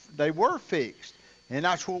 They were fixed, and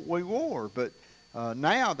that's what we wore. But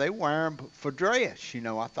now they wear them for dress. You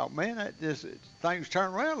know, I thought, man, things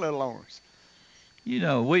turn around a little on us. You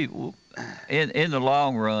know, we in the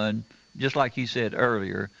long run, just like you said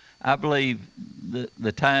earlier, I believe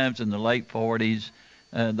the times in the late 40s,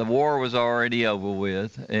 the war was already over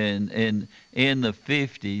with, and in the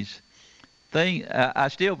 50s, I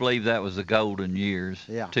still believe that was the golden years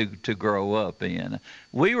to grow up in.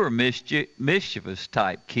 We were mischievous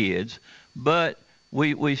type kids, but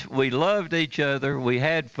we loved each other. We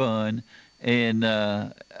had fun. And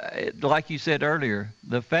like you said earlier,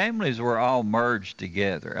 the families were all merged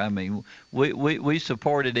together. I mean, we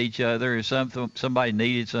supported each other. If somebody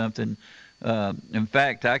needed something. In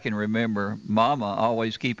fact, I can remember Mama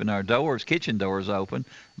always keeping our kitchen doors open,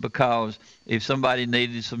 because if somebody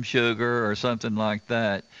needed some sugar or something like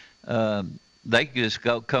that, they could just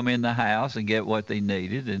come in the house and get what they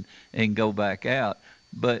needed and go back out.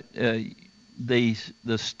 But the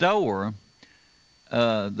store.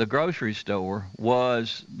 The grocery store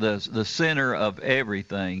was the center of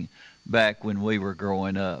everything back when we were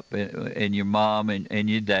growing up, and your mom and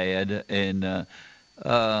your dad. And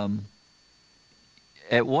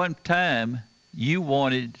at one time, you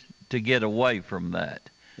wanted to get away from that.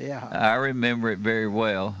 Yeah. I remember it very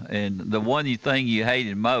well. And the one thing you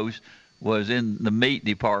hated most was in the meat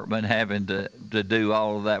department, having to do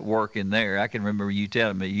all of that work in there. I can remember you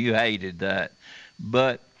telling me you hated that.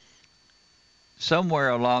 But somewhere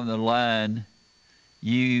along the line,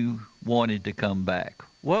 you wanted to come back.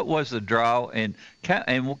 What was the draw, and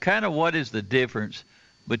kind of what is the difference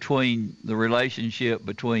between the relationship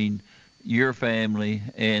between your family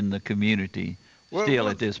and the community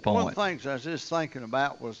at this point? One of the things I was just thinking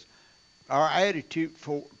about was our attitude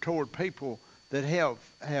toward people that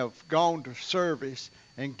have gone to service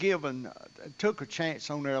and took a chance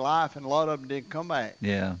on their life, and a lot of them didn't come back.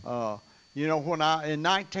 Yeah. You know, in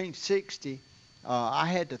 1960. I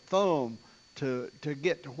had to thumb to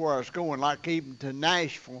get to where I was going, like even to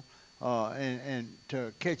Nashville, and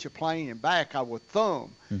to catch a plane and back, I would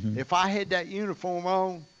thumb. Mm-hmm. If I had that uniform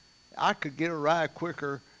on, I could get a ride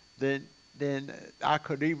quicker than I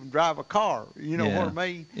could even drive a car. You know what I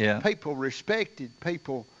mean? Yeah. People respected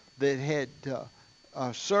people that had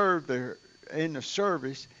served in the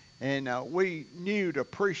service, and we knew to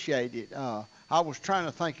appreciate it. I was trying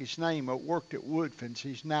to think his name. I worked at Woodfins.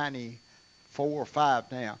 He's 94 or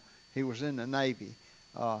 5 now. He was in the Navy.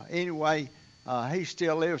 Anyway, he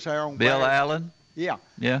still lives there on Bill Allen? Yeah.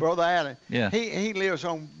 Yeah. Brother Allen. Yeah. He lives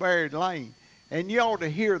on Buried Lane. And you ought to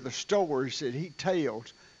hear the stories that he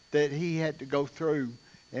tells that he had to go through.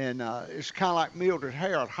 And it's kind of like Mildred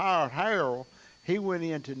Harold. Harold, he went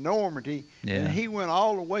into Normandy, and he went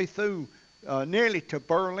all the way through nearly to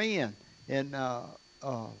Berlin. And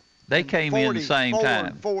they came in the same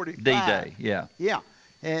time. D-Day, yeah. Yeah.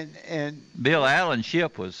 And Bill Allen's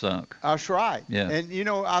ship was sunk. That's right. Yeah. And you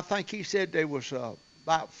know, I think he said there was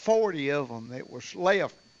about 40 of them that was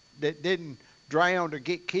left that didn't drown or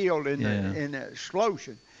get killed in the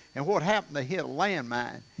explosion. And what happened? They hit a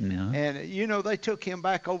landmine. Yeah. And you know, they took him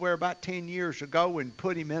back over there about 10 years ago and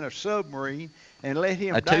put him in a submarine and let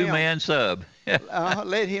him down. A 2-man sub.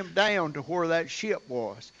 Let him down to where that ship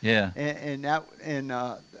was. Yeah. And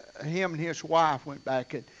him and his wife went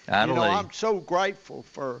back. And you know, I'm so grateful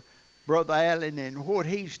for Brother Allen and what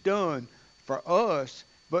he's done for us.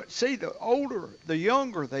 But see, the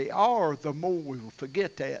younger they are, the more we will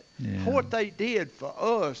forget that. Yeah. What they did for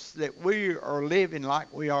us, that we are living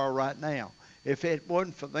like we are right now. If it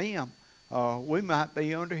wasn't for them, we might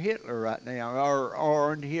be under Hitler right now,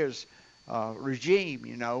 or under his regime,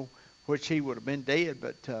 you know, which he would have been dead.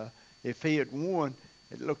 But if he had won,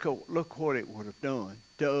 look what it would have done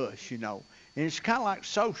to us, you know. And it's kind of like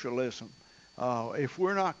socialism. If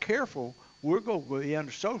we're not careful, we're going to be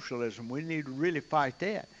under socialism. We need to really fight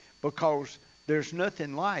that, because there's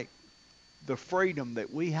nothing like the freedom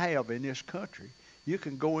that we have in this country. You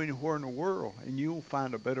can go anywhere in the world and you'll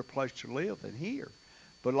find a better place to live than here.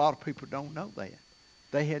 But a lot of people don't know that.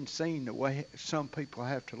 They hadn't seen the way some people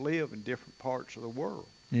have to live in different parts of the world.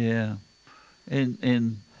 Yeah.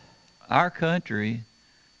 In our country,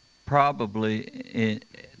 probably,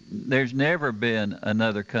 there's never been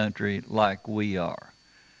another country like we are.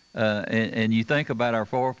 And you think about our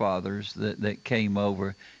forefathers that came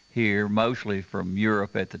over here, mostly from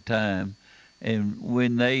Europe at the time, and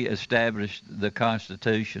when they established the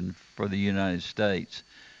Constitution for the United States,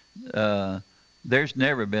 there's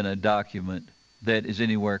never been a document that is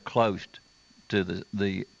anywhere close to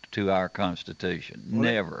to our Constitution. Well,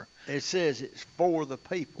 never. It says it's for the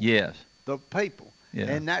people. Yes. The people. Yeah.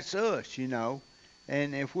 And that's us, you know.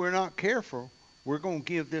 And if we're not careful, we're going to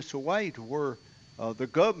give this away to where the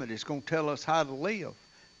government is going to tell us how to live.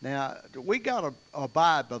 Now, we got to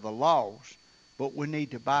abide by the laws, but we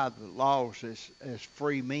need to abide by the laws as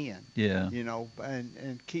free men. Yeah. You know,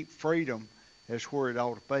 and keep freedom as where it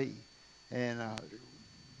ought to be. And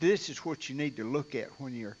this is what you need to look at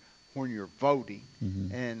when you're voting,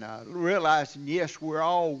 and realizing, yes, we're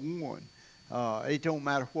all one. It don't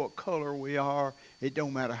matter what color we are. It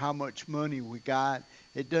don't matter how much money we got.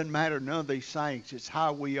 It doesn't matter none of these things. It's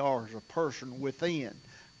how we are as a person within.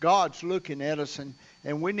 God's looking at us,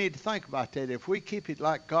 and we need to think about that. If we keep it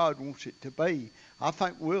like God wants it to be, I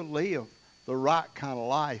think we'll live the right kind of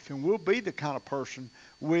life, and we'll be the kind of person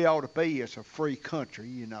we ought to be as a free country,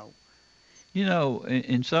 you know. You know,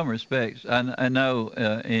 in some respects, I know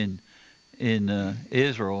in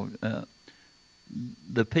Israel,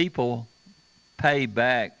 the people pay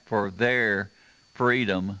back for their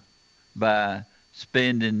freedom by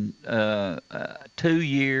spending 2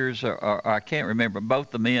 years, or I can't remember,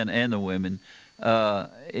 both the men and the women,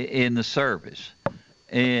 in the service.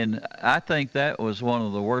 And I think that was one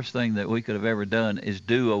of the worst things that we could have ever done, is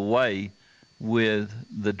do away with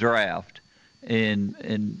the draft.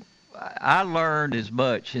 And I learned as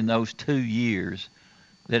much in those 2 years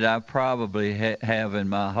that I probably have in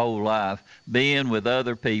my whole life, being with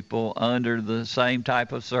other people under the same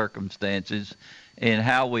type of circumstances and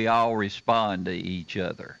how we all respond to each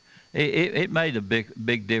other. It made a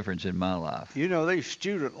big difference in my life. You know, these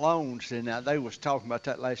student loans, and they was talking about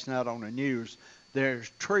that last night on the news. There's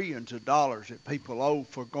trillions of dollars that people owe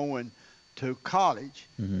for going to college.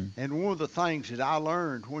 And one of the things that I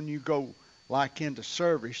learned, when you go like into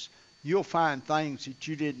service, you'll find things that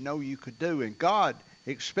you didn't know you could do. And God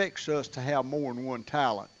expects us to have more than one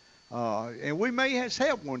talent. And we may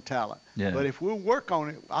have one talent. Yeah. But if we'll work on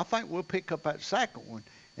it, I think we'll pick up that second one.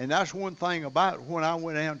 And that's one thing about it. When I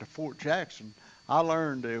went down to Fort Jackson, I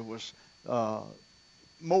learned there was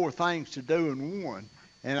more things to do in one.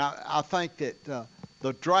 And I think that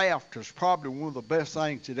the draft is probably one of the best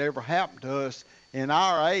things that ever happened to us in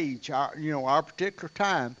our age, our particular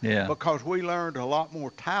time, because we learned a lot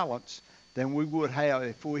more talents than we would have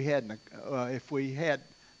if we had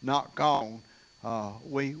not gone.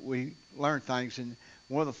 We learned things, and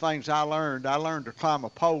one of the things I learned to climb a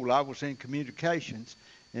pole. I was in communications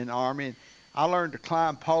in the Army, and I learned to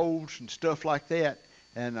climb poles and stuff like that,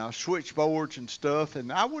 and switchboards and stuff,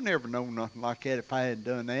 and I would never know nothing like that if I hadn't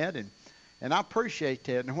done that, and I appreciate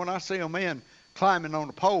that. And when I see a man climbing on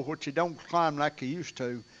a pole, which he don't climb like he used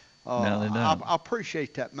to, no, they don't. I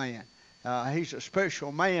appreciate that man. He's a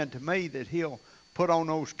special man to me, that he'll put on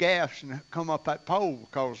those gaffs and come up that pole,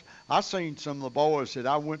 because I seen some of the boys that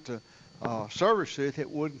I went to service with that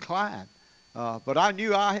wouldn't climb. But I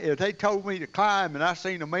knew if they told me to climb and I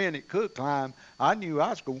seen a man that could climb, I knew I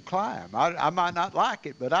was going to climb. I might not like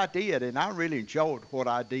it, but I did, and I really enjoyed what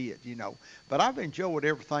I did, you know. But I've enjoyed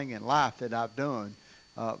everything in life that I've done.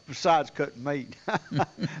 Besides cutting meat.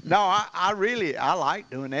 No, I like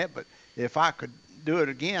doing that, but if I could do it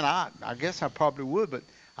again, I guess I probably would, but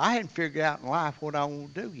I hadn't figured out in life what I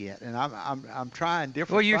want to do yet, and I'm trying different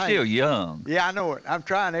things. Well, you're still young. Yeah, I know it. I'm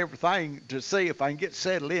trying everything to see if I can get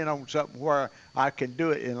settled in on something where I can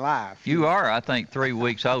do it in life. You are, I think, 3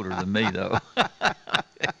 weeks older than me, though.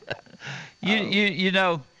 You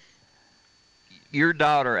know, your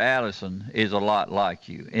daughter Allison is a lot like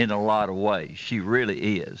you in a lot of ways. She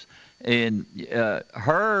really is. And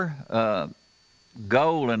her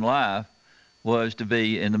goal in life was to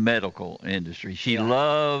be in the medical industry. She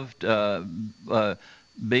loved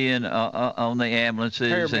being on the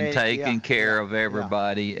ambulances and taking care of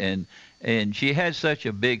everybody. And she had such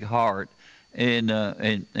a big heart,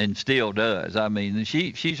 and still does. I mean,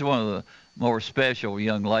 she's one of the more special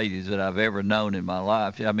young ladies that I've ever known in my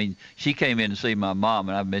life. I mean, she came in to see my mom,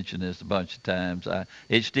 and I've mentioned this a bunch of times.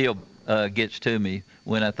 It still gets to me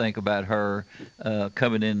when I think about her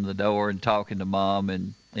coming in the door and talking to Mom,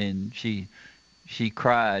 and she she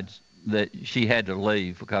cried that she had to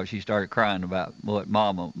leave because she started crying about what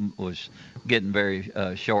Mama was getting very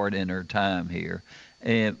short in her time here.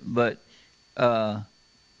 But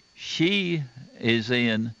she is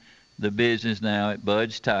in the business now at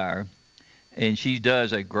Bud's Tire, and she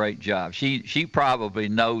does a great job. She probably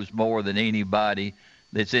knows more than anybody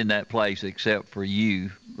that's in that place except for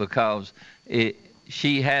you, because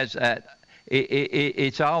she has that.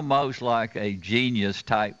 It's almost like a genius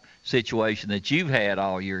type situation that you've had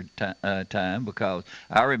all your time, because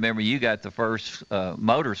I remember you got the first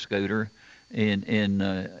motor scooter in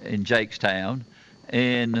Jakestown,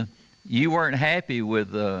 and you weren't happy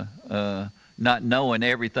with not knowing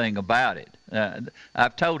everything about it.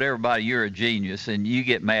 I've told everybody you're a genius, and you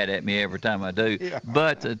get mad at me every time I do. Yeah.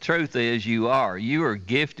 But the truth is, you are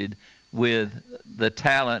gifted with the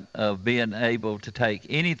talent of being able to take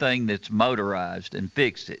anything that's motorized and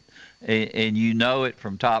fix it, and you know it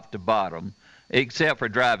from top to bottom. Except for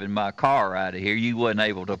driving my car out of here, you wasn't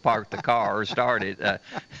able to park the car or start it.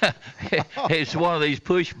 It's one of these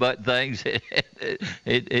push button things.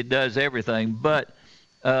 It does everything. But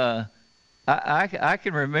I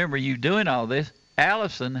can remember you doing all this.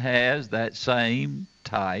 Allison has that same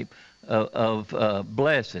type of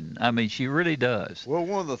blessing. I mean, she really does. Well,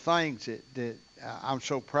 one of the things that I'm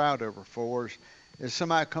so proud of her for is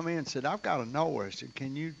somebody come in and said, "I've got a noise.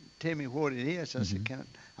 Can you tell me what it is?" I said, "Can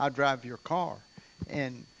I drive your car?"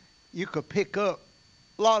 And you could pick up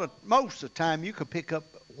most of the time you could pick up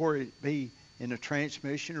where it be in the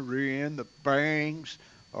transmission, the rear end, the bearings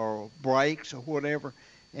or brakes or whatever.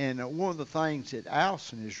 And one of the things that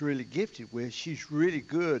Allison is really gifted with, she's really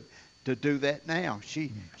good to do that now.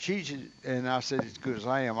 She's, and I said as good as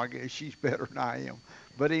I am, I guess she's better than I am.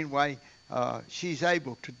 But anyway, she's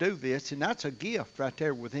able to do this, and that's a gift right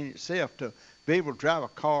there within itself, to be able to drive a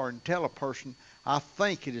car and tell a person, I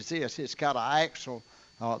think it is this. It's got an axle,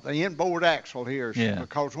 the inboard axle here,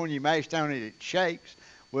 because when you mash down it shakes.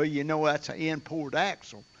 Well, you know that's an inboard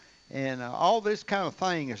axle. And all this kind of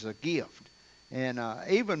thing is a gift. And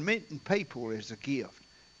even meeting people is a gift.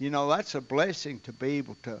 You know, that's a blessing to be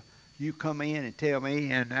able to, you come in and tell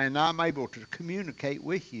me, and I'm able to communicate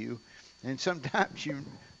with you. And sometimes you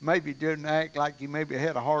maybe didn't act like you maybe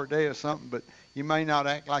had a hard day or something, but you may not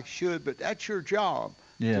act like you should, but that's your job.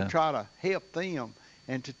 To try to help them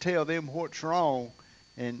and to tell them what's wrong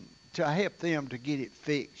and to help them to get it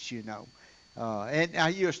fixed, you know. And now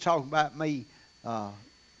you was talking about me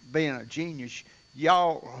being a genius.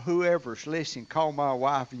 Y'all, whoever's listening, call my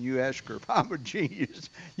wife and you ask her if I'm a genius.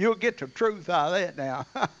 You'll get the truth out of that now.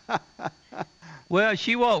 Well,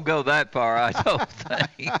 she won't go that far, I don't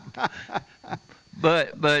think.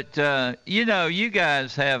 But you know, you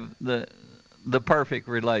guys have the perfect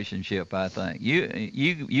relationship, I think.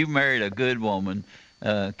 You married a good woman,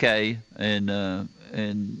 Kay, and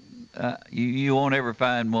you won't ever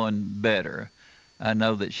find one better. I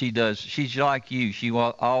know that she does. She's like you. She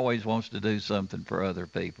always wants to do something for other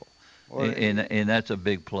people, and that's a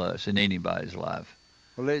big plus in anybody's life.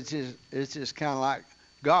 Well, it's just kind of like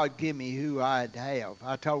God give me who I'd have.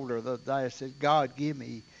 I told her the other day, I said, God give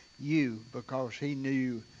me you, because He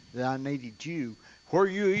knew that I needed you. Where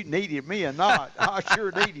you needed me or not, I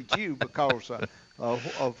sure needed you, because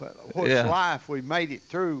of what life we made it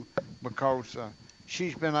through, because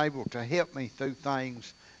she's been able to help me through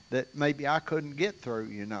things that maybe I couldn't get through,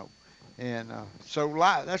 you know. And so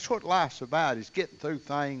life, that's what life's about, is getting through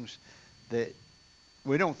things that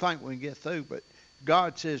we don't think we can get through. But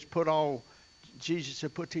God says, Jesus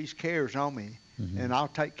said, put these cares on me, and I'll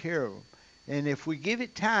take care of them. And if we give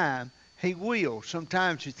it time, He will.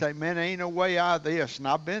 Sometimes you think, man, there ain't no way out of this, and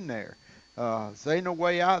I've been there. There ain't no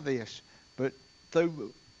way out of this. But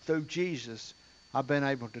through Jesus, I've been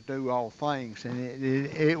able to do all things. And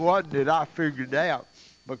it wasn't that I figured it out,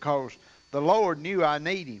 because the Lord knew I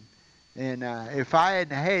need Him. And if I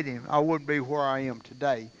hadn't had Him, I wouldn't be where I am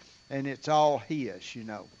today. And it's all His, you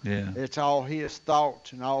know. Yeah. It's all His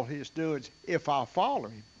thoughts and all His doings if I follow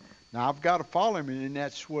Him. Now, I've got to follow Him, and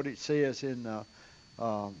that's what it says in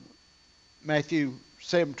Matthew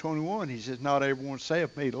 7:21. He says, not everyone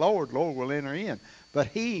saith me, Lord, Lord, will enter in, but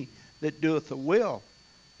he that doeth the will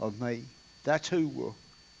of me, that's who will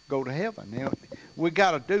go to heaven. Now, we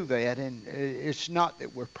got to do that, and it's not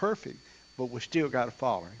that we're perfect, but we still got to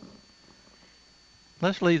follow Him.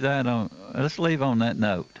 Let's leave on that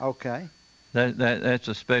note. Okay. That's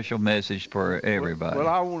a special message for everybody. Well,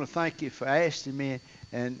 I want to thank you for asking me,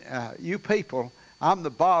 and you people, I'm the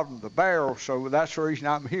bottom of the barrel, so that's the reason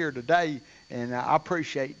I'm here today, and I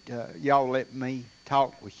appreciate y'all letting me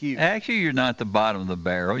talk with you. Actually, you're not the bottom of the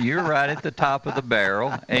barrel. You're right at the top of the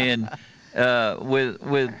barrel, and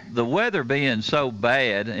with the weather being so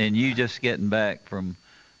bad and you just getting back from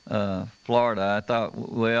Florida, I thought,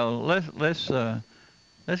 well, let's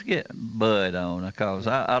get Bud on, because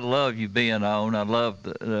I love you being on. I love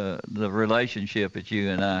the relationship that you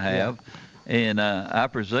and I have. Yeah. And I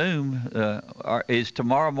presume, is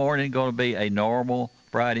tomorrow morning going to be a normal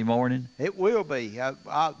Friday morning? It will be.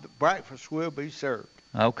 The breakfast will be served.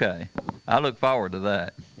 Okay. I look forward to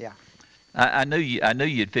that. Yeah. I knew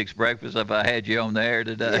you'd fix breakfast if I had you on the air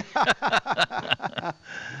today. Yeah.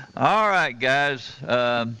 All right, guys.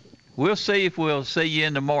 We'll see if we'll see you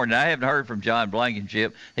in the morning. I haven't heard from John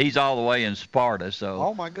Blankenship. He's all the way in Sparta, so.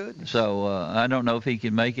 Oh my goodness. So I don't know if he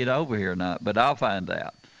can make it over here or not, but I'll find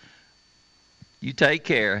out. You take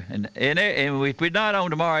care, and if we're not on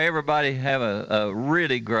tomorrow, everybody have a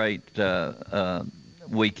really great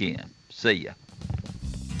weekend. See ya.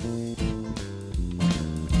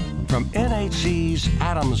 From NHC's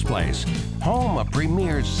Adams Place, home of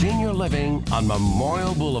premier senior living on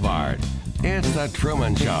Memorial Boulevard, it's The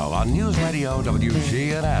Truman Show on News Radio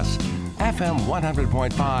WGNS, FM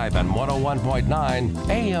 100.5 and 101.9,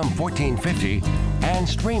 AM 1450, and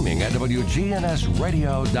streaming at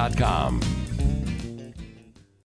WGNSradio.com.